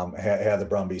 how the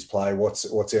Brumbies play, what's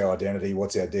our identity,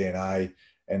 what's our DNA,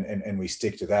 and we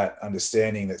stick to that,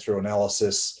 understanding that through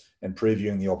analysis and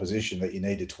previewing the opposition that you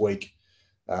need to tweak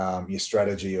your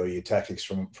strategy or your tactics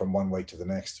from one week to the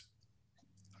next.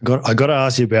 I got to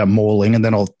ask you about mauling, and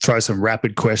then I'll throw some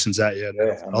rapid questions at you.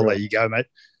 Yeah, I'll let you go, mate.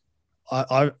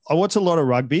 I watch a lot of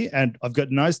rugby, and I've got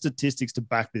no statistics to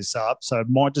back this up, so it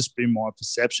might just be my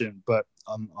perception. But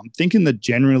I'm thinking that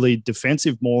generally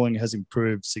defensive mauling has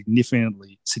improved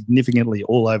significantly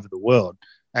all over the world,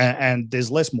 and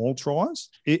there's less maul tries.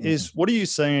 What are you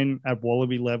seeing at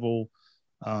Wallaby level,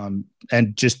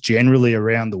 and just generally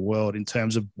around the world in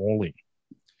terms of mauling?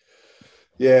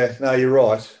 Yeah, no, you're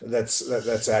right.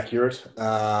 That's accurate.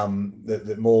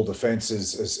 The maul defence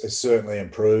has certainly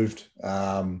improved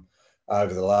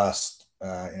over the last,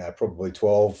 probably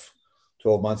 12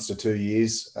 months to 2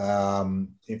 years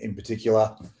in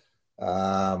particular.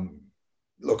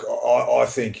 Look, I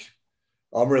think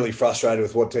I'm really frustrated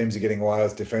with what teams are getting away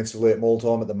with defensively at maul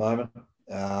time at the moment,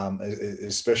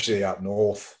 especially up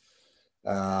north.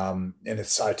 And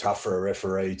it's so tough for a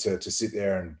referee to sit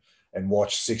there and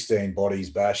watch 16 bodies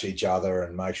bash each other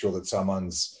and make sure that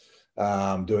someone's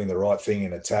doing the right thing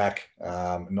in attack,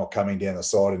 not coming down the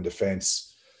side in defence.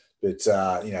 But,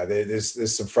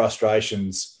 there's some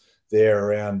frustrations there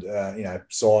around,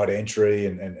 side entry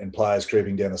and players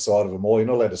creeping down the side of a maul. You're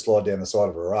not allowed to slide down the side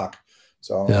of a ruck.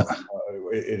 So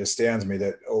it astounds me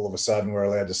that all of a sudden we're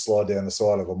allowed to slide down the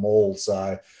side of a maul.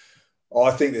 So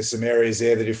I think there's some areas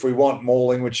there that if we want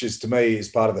mauling, which is to me is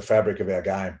part of the fabric of our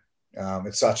game,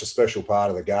 it's such a special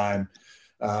part of the game.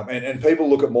 And people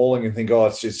look at mauling and think,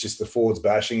 it's just the forwards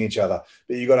bashing each other.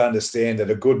 But you've got to understand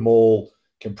that a good maul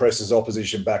compresses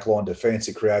opposition backline defence.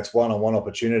 It creates one-on-one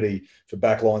opportunity for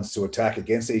backlines to attack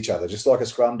against each other, just like a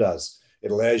scrum does. It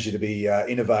allows you to be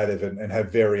innovative and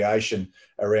have variation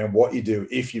around what you do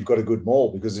if you've got a good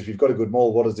maul. Because if you've got a good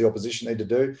maul, what does the opposition need to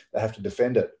do? They have to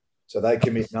defend it. So they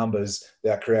commit numbers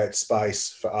that create space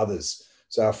for others.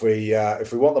 So if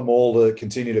we want the maul to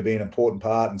continue to be an important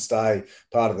part and stay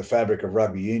part of the fabric of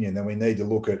rugby union, then we need to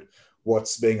look at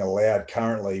what's being allowed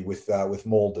currently with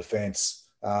maul defence.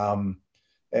 And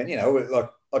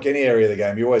like any area of the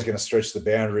game, you're always going to stretch the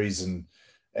boundaries and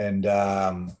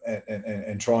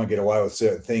try and get away with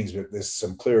certain things. But there's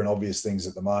some clear and obvious things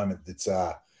at the moment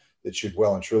that should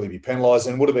well and truly be penalised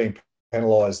and would have been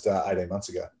penalised 18 months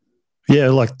ago.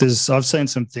 Yeah, I've seen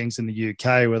some things in the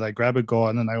UK where they grab a guy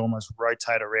and then they almost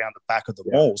rotate around the back of the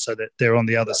maul so that they're on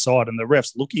the other side and the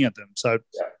ref's looking at them. So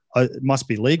it must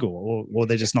be legal, or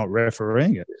they're just not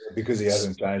refereeing it. Because he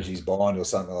hasn't changed his bind or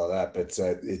something like that. But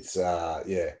it's.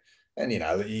 And, you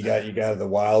go to the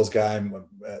Wales game.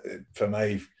 For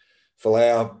me,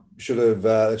 Folau should have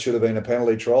it should have been a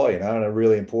penalty try, in a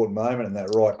really important moment in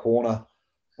that right corner.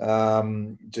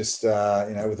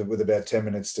 With about 10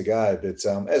 minutes to go. But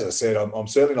as I said, I'm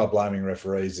certainly not blaming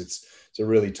referees. It's a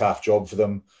really tough job for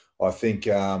them. I think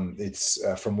it's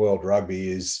from World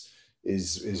Rugby is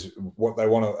what they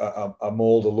want a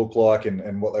maul to look like,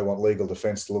 and what they want legal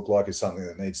defence to look like is something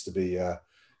that needs to be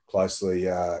closely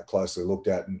looked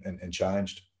at and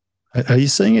changed. Are you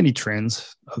seeing any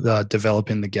trends develop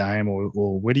in the game,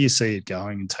 or where do you see it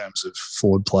going in terms of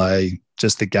forward play,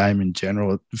 just the game in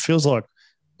general? It feels like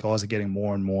guys are getting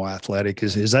more and more athletic.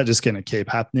 Is that just going to keep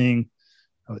happening?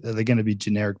 Are there going to be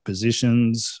generic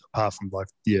positions apart from like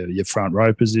your front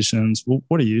row positions?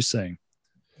 What are you seeing?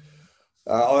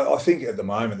 I think at the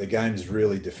moment the game is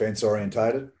really defence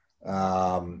orientated,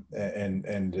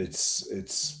 and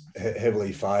it's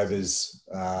heavily favours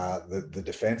the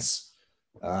defence,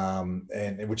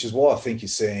 and which is why I think you're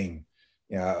seeing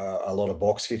a lot of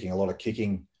box kicking, a lot of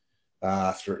kicking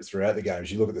throughout the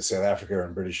games. You look at the South Africa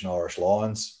and British and Irish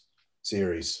Lions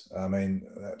series. I mean,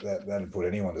 that didn't put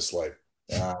anyone to sleep.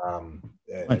 I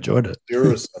enjoyed it.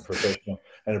 Purist, a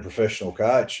professional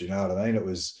coach. You know what I mean? It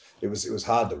was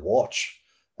hard to watch.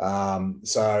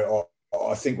 So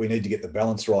I think we need to get the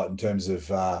balance right in terms of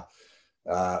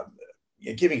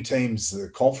giving teams the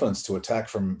confidence to attack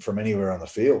from anywhere on the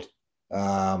field.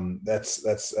 That's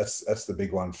the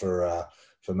big one for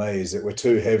me, is that we're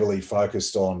too heavily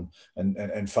focused on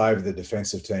and favour the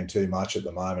defensive team too much at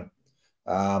the moment.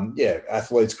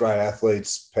 Athletes, great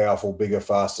athletes, powerful, bigger,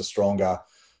 faster, stronger.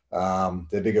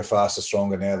 They're bigger, faster,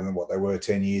 stronger now than what they were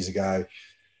 10 years ago.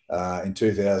 In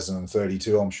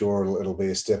 2032, I'm sure it'll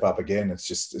be a step up again. It's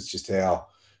just how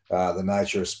the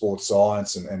nature of sports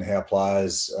science and how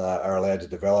players are allowed to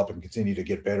develop and continue to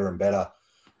get better and better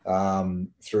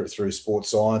through sports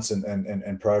science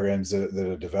and programs that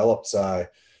are developed. So,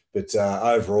 but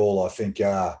overall, I think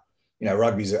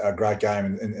rugby's a great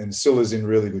game and still is in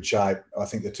really good shape. I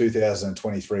think the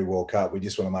 2023 World Cup, we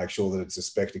just want to make sure that it's a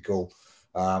spectacle.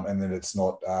 And that it's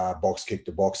not box kick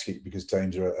to box kick, because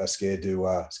teams are scared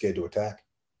to attack.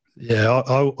 Yeah,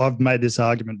 I've made this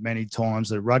argument many times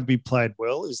that rugby played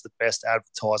well is the best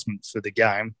advertisement for the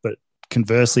game, but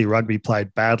conversely, rugby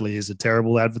played badly is a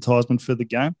terrible advertisement for the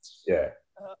game. Yeah.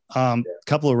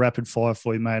 Couple of rapid fire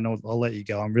for you, mate, and I'll let you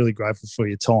go. I'm really grateful for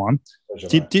your time. Pleasure,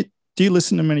 do you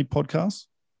listen to many podcasts?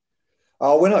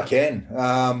 Oh, when I can.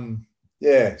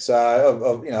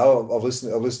 So I've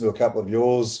listened to a couple of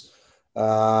yours.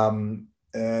 At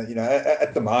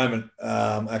the moment,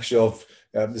 actually,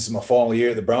 this is my final year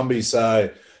at the Brumbies, so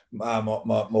my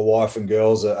wife and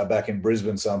girls are back in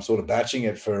Brisbane, so I'm sort of batching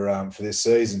it for this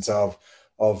season. So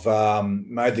I've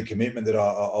made the commitment that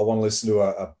I want to listen to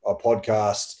a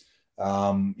podcast,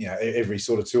 every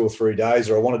sort of 2 or 3 days,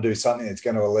 or I want to do something that's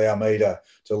going to allow me to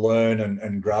learn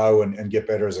and grow and get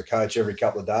better as a coach every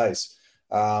couple of days.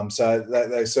 So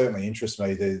they certainly interest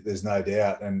me. There's no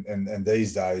doubt. And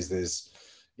these days, there's,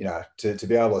 to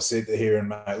be able to sit here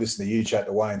and listen to you chat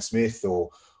to Wayne Smith or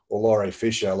Laurie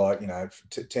Fisher,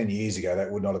 10 years ago,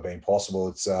 that would not have been possible.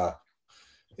 It's a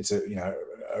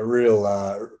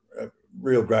real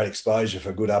great exposure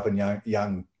for good up and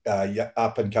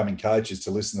coming coaches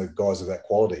to listen to guys of that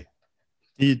quality.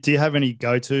 Do you have any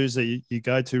go-tos that you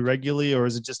go to regularly, or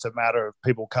is it just a matter of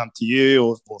people come to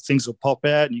you or things will pop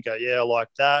out and you go, yeah, I like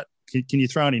that? Can you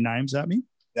throw any names at me?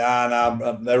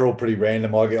 No, they're all pretty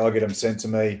random. I get them sent to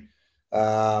me.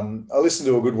 I listened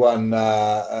to a good one,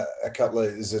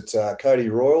 is it Cody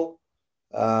Royal?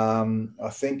 I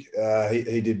think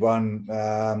he did one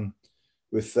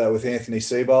with Anthony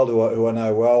Seibold, who I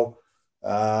know well.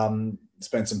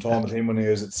 Spent some time with him when he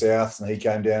was at South, and he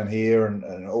came down here,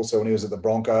 and also when he was at the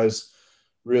Broncos.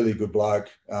 Really good bloke,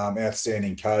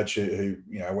 outstanding coach who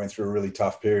went through a really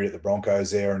tough period at the Broncos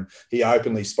there, and he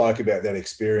openly spoke about that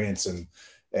experience and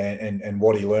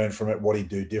what he learned from it, what he'd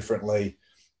do differently.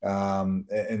 I've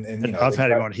had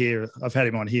him on here. I've had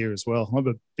him on here as well. I'm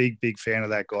a big fan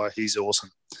of that guy. He's awesome.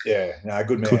 Yeah, no,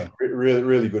 good man. Really,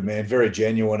 really good man. Very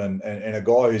genuine and a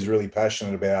guy who's really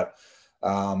passionate about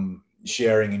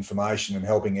sharing information and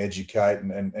helping educate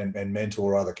and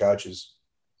mentor other coaches.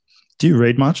 Do you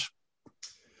read much?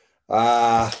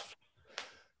 I've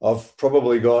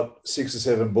probably got 6 or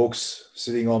 7 books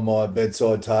sitting on my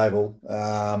bedside table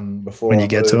before when you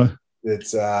get to it.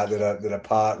 It's that are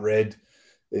part read.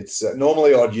 It's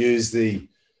normally I'd use the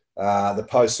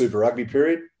post Super Rugby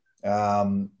period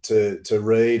to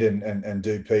read and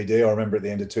do PD. I remember at the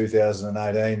end of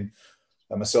 2018,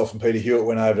 myself and Peter Hewitt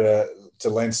went over to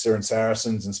Leinster and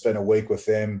Saracens and spent a week with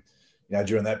them.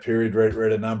 During that period,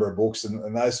 read a number of books,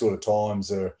 and those sort of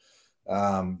times are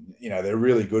They're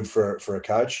really good for a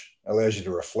coach. Allows you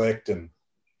to reflect and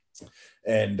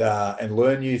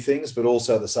learn new things, but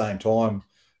also at the same time,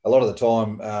 a lot of the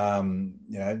time,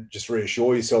 just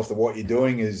reassure yourself that what you're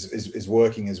doing is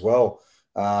working as well.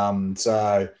 I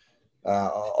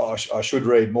should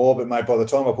read more, but mate, by the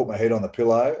time I put my head on the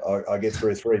pillow, I get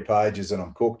through 3 pages and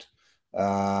I'm cooked.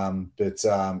 It's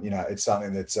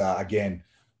something that's again,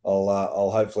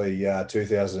 I'll hopefully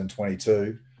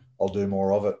 2022, I'll do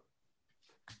more of it.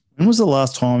 When was the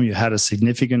last time you had a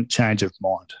significant change of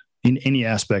mind in any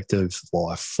aspect of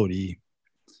life, footy,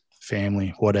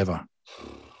 family, whatever?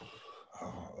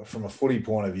 From a footy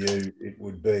point of view, it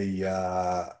would be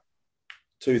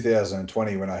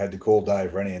 2020 when I had to call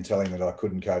Dave Rennie and tell him that I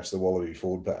couldn't coach the Wallaby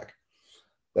forward pack.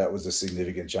 That was a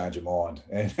significant change of mind.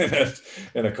 And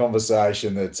in a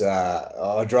conversation that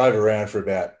I drove around for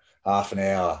about half an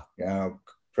hour,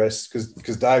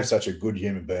 because Dave's such a good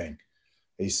human being.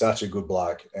 He's such a good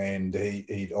bloke. And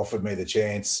he offered me the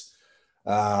chance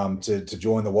to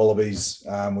join the Wallabies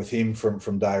with him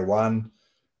from day one.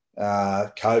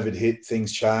 COVID hit,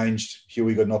 things changed.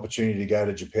 Huey got an opportunity to go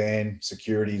to Japan,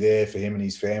 security there for him and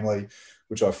his family,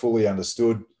 which I fully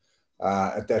understood.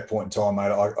 At that point in time,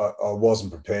 mate, I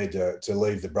wasn't prepared to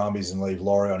leave the Brumbies and leave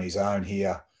Laurie on his own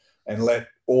here and let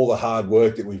all the hard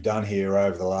work that we've done here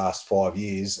over the last 5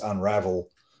 years unravel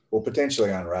or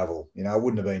potentially unravel. It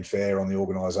wouldn't have been fair on the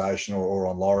organisation or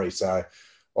on Laurie. So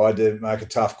I had to make a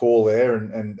tough call there.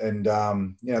 And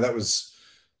that was,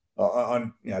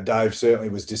 Dave certainly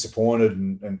was disappointed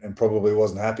and probably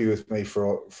wasn't happy with me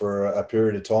for a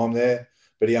period of time there,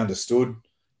 but he understood.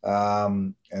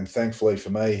 And thankfully for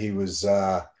me, he was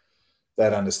that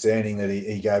understanding that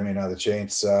he gave me another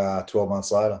chance 12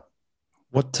 months later.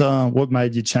 What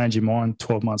made you change your mind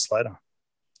 12 months later?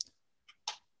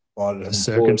 The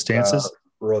circumstances?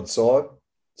 Rod Seib.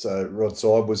 So Rod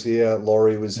Seib was here.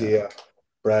 Laurie was here.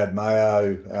 Brad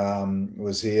Mayo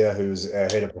was here, who's our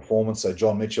head of performance. So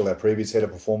John Mitchell, our previous head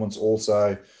of performance,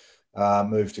 also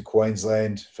moved to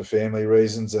Queensland for family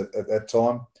reasons at that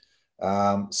time.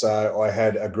 So I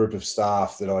had a group of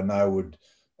staff that I know would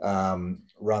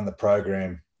run the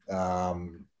program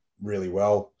really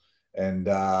well, and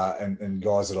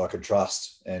guys that I could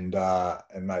trust. And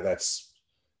mate, that's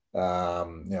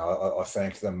I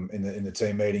thanked them in the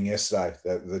team meeting yesterday.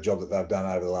 The job that they've done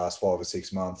over the last 5 or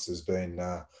 6 months has been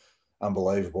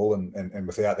unbelievable, and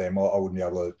without them, I wouldn't be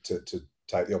able to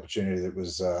take the opportunity that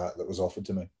was offered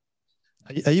to me.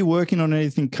 Are you working on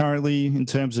anything currently in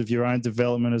terms of your own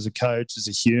development as a coach, as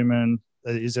a human?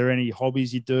 Is there any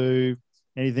hobbies you do?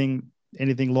 Anything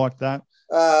like that?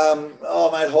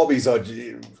 Mate, hobbies.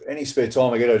 Any spare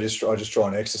time I get, I just try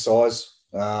and exercise.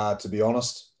 To be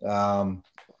honest, and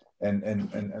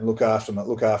look after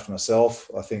myself.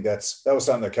 I think that was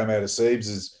something that came out of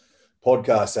Siebes'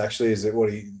 podcast. Actually, is that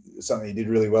something he did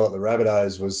really well at the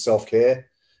Rabbitohs was self-care.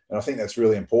 And I think that's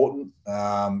really important.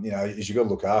 Is you got to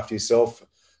look after yourself,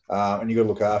 and you got to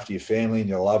look after your family and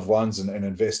your loved ones, and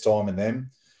invest time in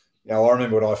them. I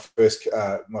remember when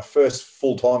my first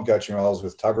full-time coaching role was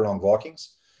with Tuggeranong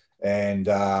Vikings, and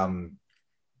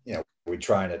we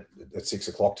train at 6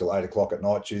 o'clock till 8 o'clock at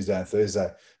night, Tuesday and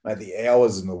Thursday. Mate, the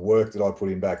hours and the work that I put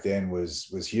in back then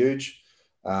was huge.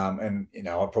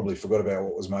 I probably forgot about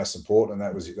what was most important, and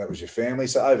that was your family.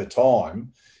 So over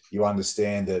time, you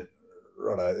understand that.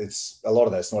 It's a lot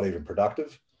of that's not even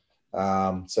productive.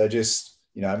 So just,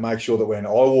 make sure that when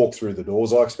I walk through the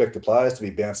doors, I expect the players to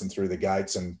be bouncing through the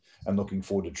gates and looking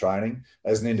forward to training.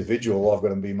 As an individual, I've got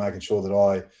to be making sure that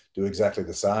I do exactly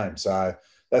the same. So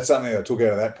that's something that I took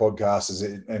out of that podcast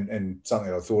and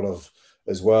something that I thought of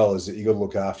as well, is that you got to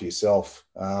look after yourself.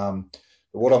 But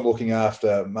what I'm looking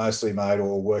after mostly, mate,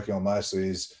 or working on mostly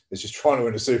is just trying to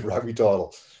win a Super Rugby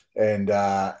title. And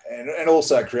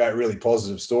also create really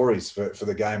positive stories for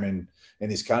the game in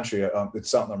this country. It's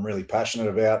something I'm really passionate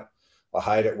about. I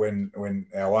hate it when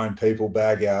our own people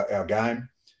bag our game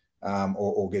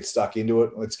or get stuck into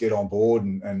it. Let's get on board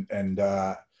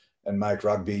and make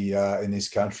rugby in this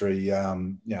country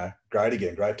great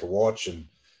again, great to watch, and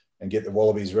get the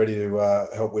Wallabies ready to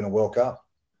help win a World Cup.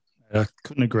 I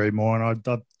couldn't agree more, and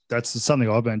that's something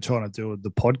I've been trying to do with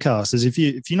the podcast. Is if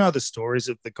you know the stories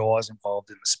of the guys involved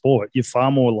in the sport, you're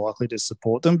far more likely to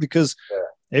support them, because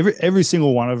every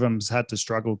single one of them has had to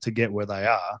struggle to get where they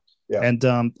are. Yeah. And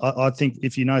I think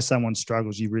if you know someone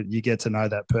struggles, you get to know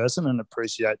that person and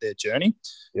appreciate their journey.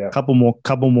 Yeah. Couple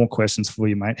more questions for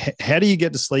you, mate. How do you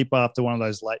get to sleep after one of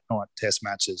those late night test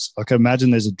matches? I can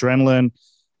imagine there's adrenaline.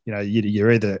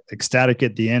 You're either ecstatic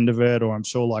at the end of it, or I'm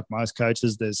sure, like most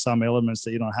coaches, there's some elements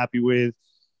that you're not happy with.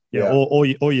 Or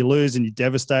you lose and you're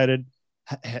devastated.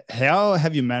 How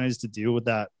have you managed to deal with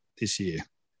that this year?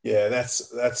 Yeah,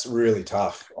 that's really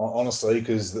tough, honestly,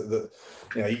 because the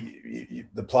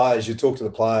players, you talk to the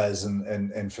players,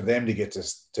 and for them to get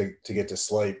to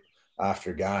sleep after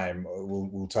a game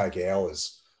will take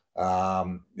hours.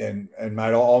 And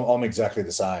mate, I'm exactly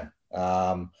the same.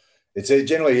 It's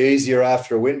generally easier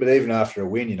after a win, but even after a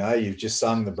win, you've just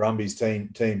sung the Brumbies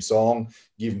team song,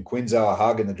 given Quinzo a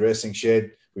hug in the dressing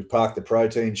shed. We've parked the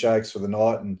protein shakes for the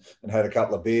night and had a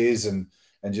couple of beers and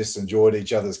just enjoyed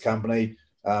each other's company.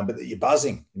 But you're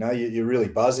buzzing, you're really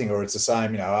buzzing, or it's the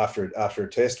same, after a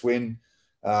test win,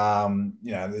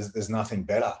 there's nothing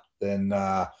better than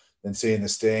seeing the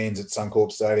stands at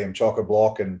Suncorp Stadium,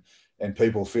 chock-a-block, and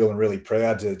people feeling really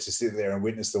proud to sit there and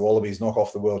witness the Wallabies knock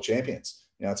off the world champions.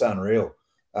 It's unreal.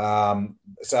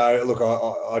 So look,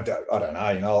 I don't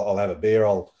know, I'll have a beer,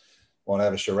 I'll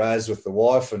have a Shiraz with the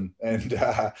wife and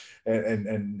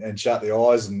shut the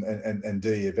eyes and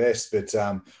do your best. But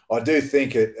I do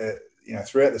think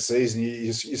throughout the season,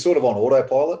 you're sort of on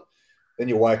autopilot. Then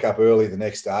you wake up early the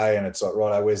next day and it's like,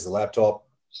 righto, where's the laptop?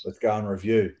 Let's go and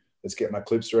review. Let's get my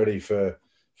clips ready for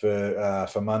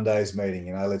Monday's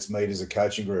meeting. Let's meet as a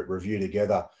coaching group, review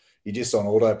together. You're just on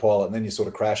autopilot, and then you sort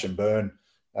of crash and burn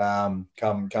come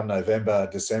November,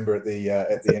 December at the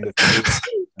end of the week.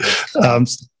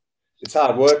 It's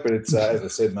hard work, but it's as I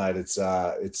said, mate.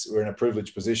 We're in a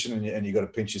privileged position, and you got to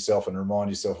pinch yourself and remind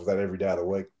yourself of that every day of the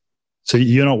week. So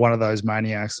you're not one of those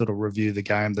maniacs that'll review the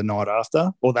game the night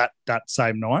after or that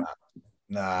same night?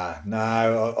 No.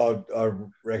 I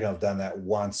reckon I've done that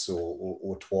once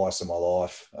or twice in my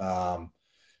life. No,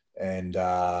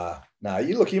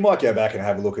 you might go back and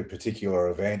have a look at particular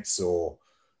events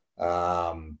but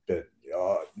I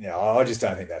just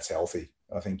don't think that's healthy.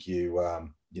 I think you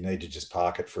need to just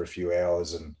park it for a few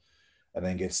hours and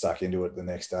then get stuck into it the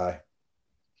next day.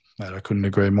 Mate, I couldn't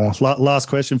agree more. Last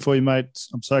question for you, mate.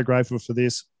 I'm so grateful for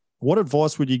this. What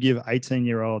advice would you give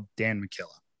 18-year-old Dan McKellar?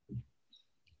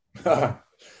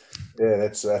 Yeah,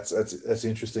 that's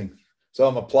interesting. So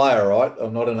I'm a player, right?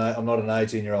 I'm not an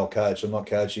 18-year-old coach. I'm not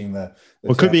coaching the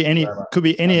well, could be any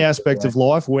aspect of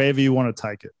life, wherever you want to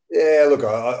take it. Yeah, look,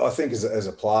 I think as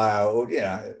a player,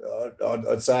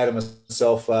 I'd say to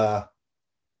myself,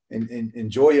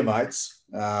 enjoy your mates,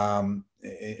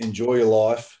 enjoy your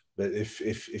life. But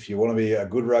if you want to be a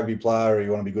good rugby player or you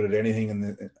want to be good at anything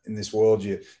in this world,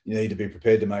 you need to be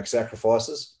prepared to make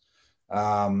sacrifices,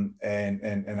 and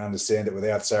understand that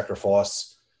without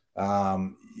sacrifice,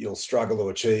 you'll struggle to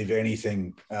achieve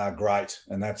anything great.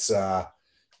 And that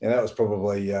was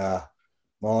probably that's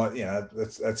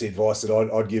the advice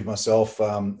that I'd give myself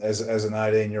as an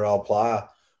 18-year-old player.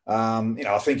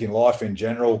 I think in life in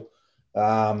general,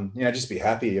 just be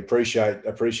happy, appreciate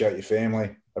your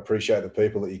family, appreciate the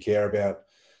people that you care about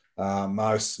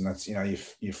most, and that's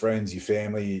your friends, your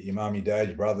family, your mum, your dad,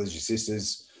 your brothers, your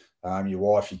sisters, your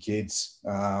wife, your kids,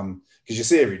 because you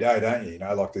see every day, don't you?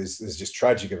 Like there's just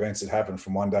tragic events that happen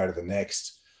from one day to the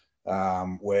next,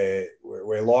 where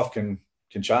life can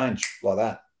change like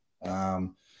that.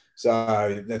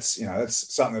 So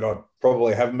that's something that I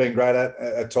probably haven't been great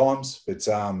at times, but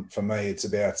for me, it's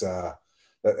about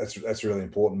that's really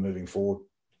important moving forward.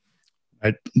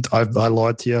 I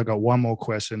lied to you. I got one more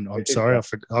question. I'm sorry,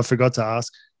 I forgot to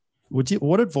ask.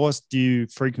 What advice do you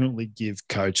frequently give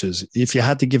coaches? If you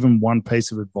had to give them one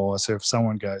piece of advice, or if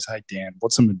someone goes, "Hey Dan,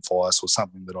 what's some advice or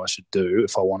something that I should do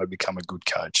if I want to become a good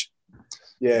coach?"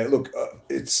 Yeah, look,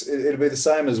 it'll be the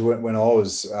same as when I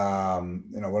was,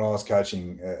 when I was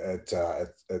coaching at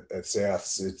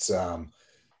Souths. It's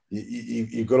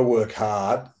you've got to work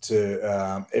hard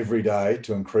to every day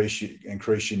to increase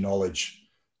your knowledge.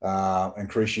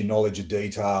 Increase your knowledge of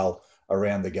detail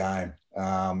around the game,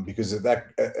 because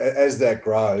as that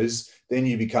grows, then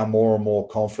you become more and more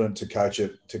confident to coach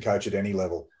at any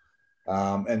level.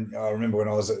 And I remember when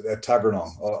I was at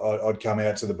Tuggeranong, I'd come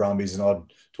out to the Brumbies and I'd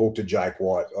talk to Jake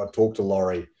White, I'd talk to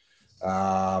Laurie.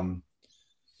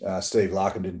 Steve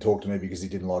Larkin didn't talk to me because he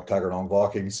didn't like Tuggeranong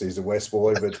Vikings. He's a West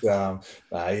boy, but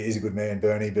he's a good man,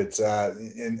 Bernie. But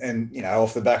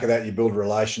off the back of that, you build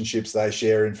relationships. They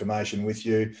share information with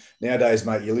you. Nowadays,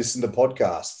 mate, you listen to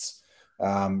podcasts.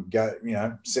 Drop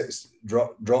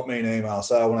me an email.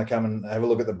 Say I want to come and have a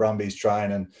look at the Brumbies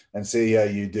train and see how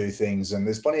you do things. And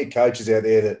there's plenty of coaches out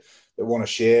there that want to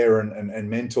share and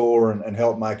mentor and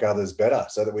help make others better,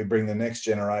 so that we bring the next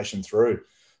generation through.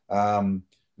 And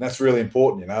that's really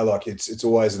important, like it's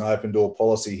always an open door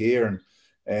policy here.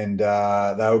 And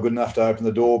they were good enough to open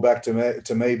the door back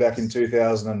to me back in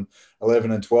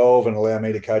 2011 and 12 and allow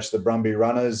me to coach the Brumby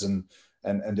runners. And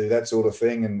and do that sort of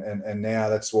thing. And now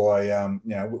that's why,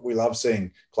 we love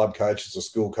seeing club coaches or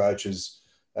school coaches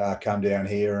come down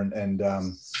here and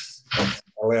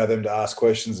allow them to ask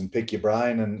questions and pick your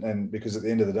brain. And because at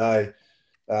the end of the day,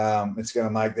 it's going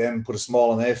to make them put a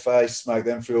smile on their face, make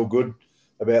them feel good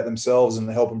about themselves and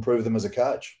help improve them as a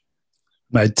coach.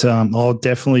 Mate, I'll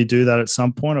definitely do that at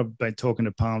some point. I've been talking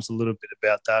to Palms a little bit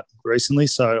about that recently,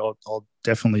 so I'll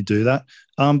definitely do that.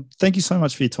 Thank you so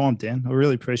much for your time, Dan. I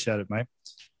really appreciate it, mate.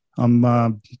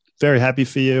 I'm very happy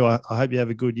for you. I hope you have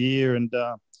a good year and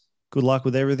good luck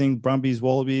with everything, Brumbies,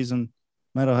 Wallabies, and,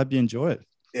 mate, I hope you enjoy it.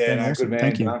 Yeah, no, awesome. Good man,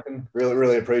 thank you, Duncan.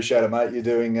 Really appreciate it, mate. You're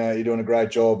doing a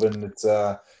great job, and it's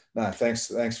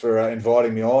thanks for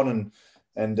inviting me on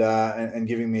and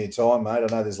giving me your time, mate.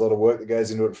 I know there's a lot of work that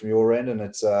goes into it from your end, and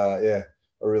it's I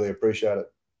really appreciate it.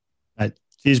 Hey,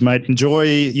 cheers, mate. Enjoy.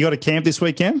 You got a camp this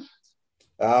weekend?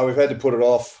 We've had to put it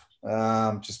off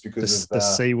just because of the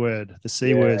C word. The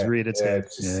C word's reared its head.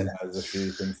 There's a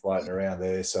few things floating around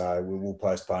there, so we'll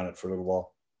postpone it for a little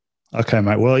while. Okay,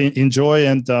 mate. Well, enjoy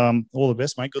and all the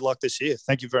best, mate. Good luck this year.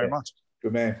 Thank you very much.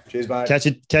 Good man. Cheers, mate. Catch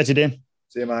you, Dan.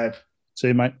 See you, mate. See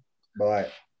you, mate.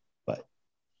 Bye.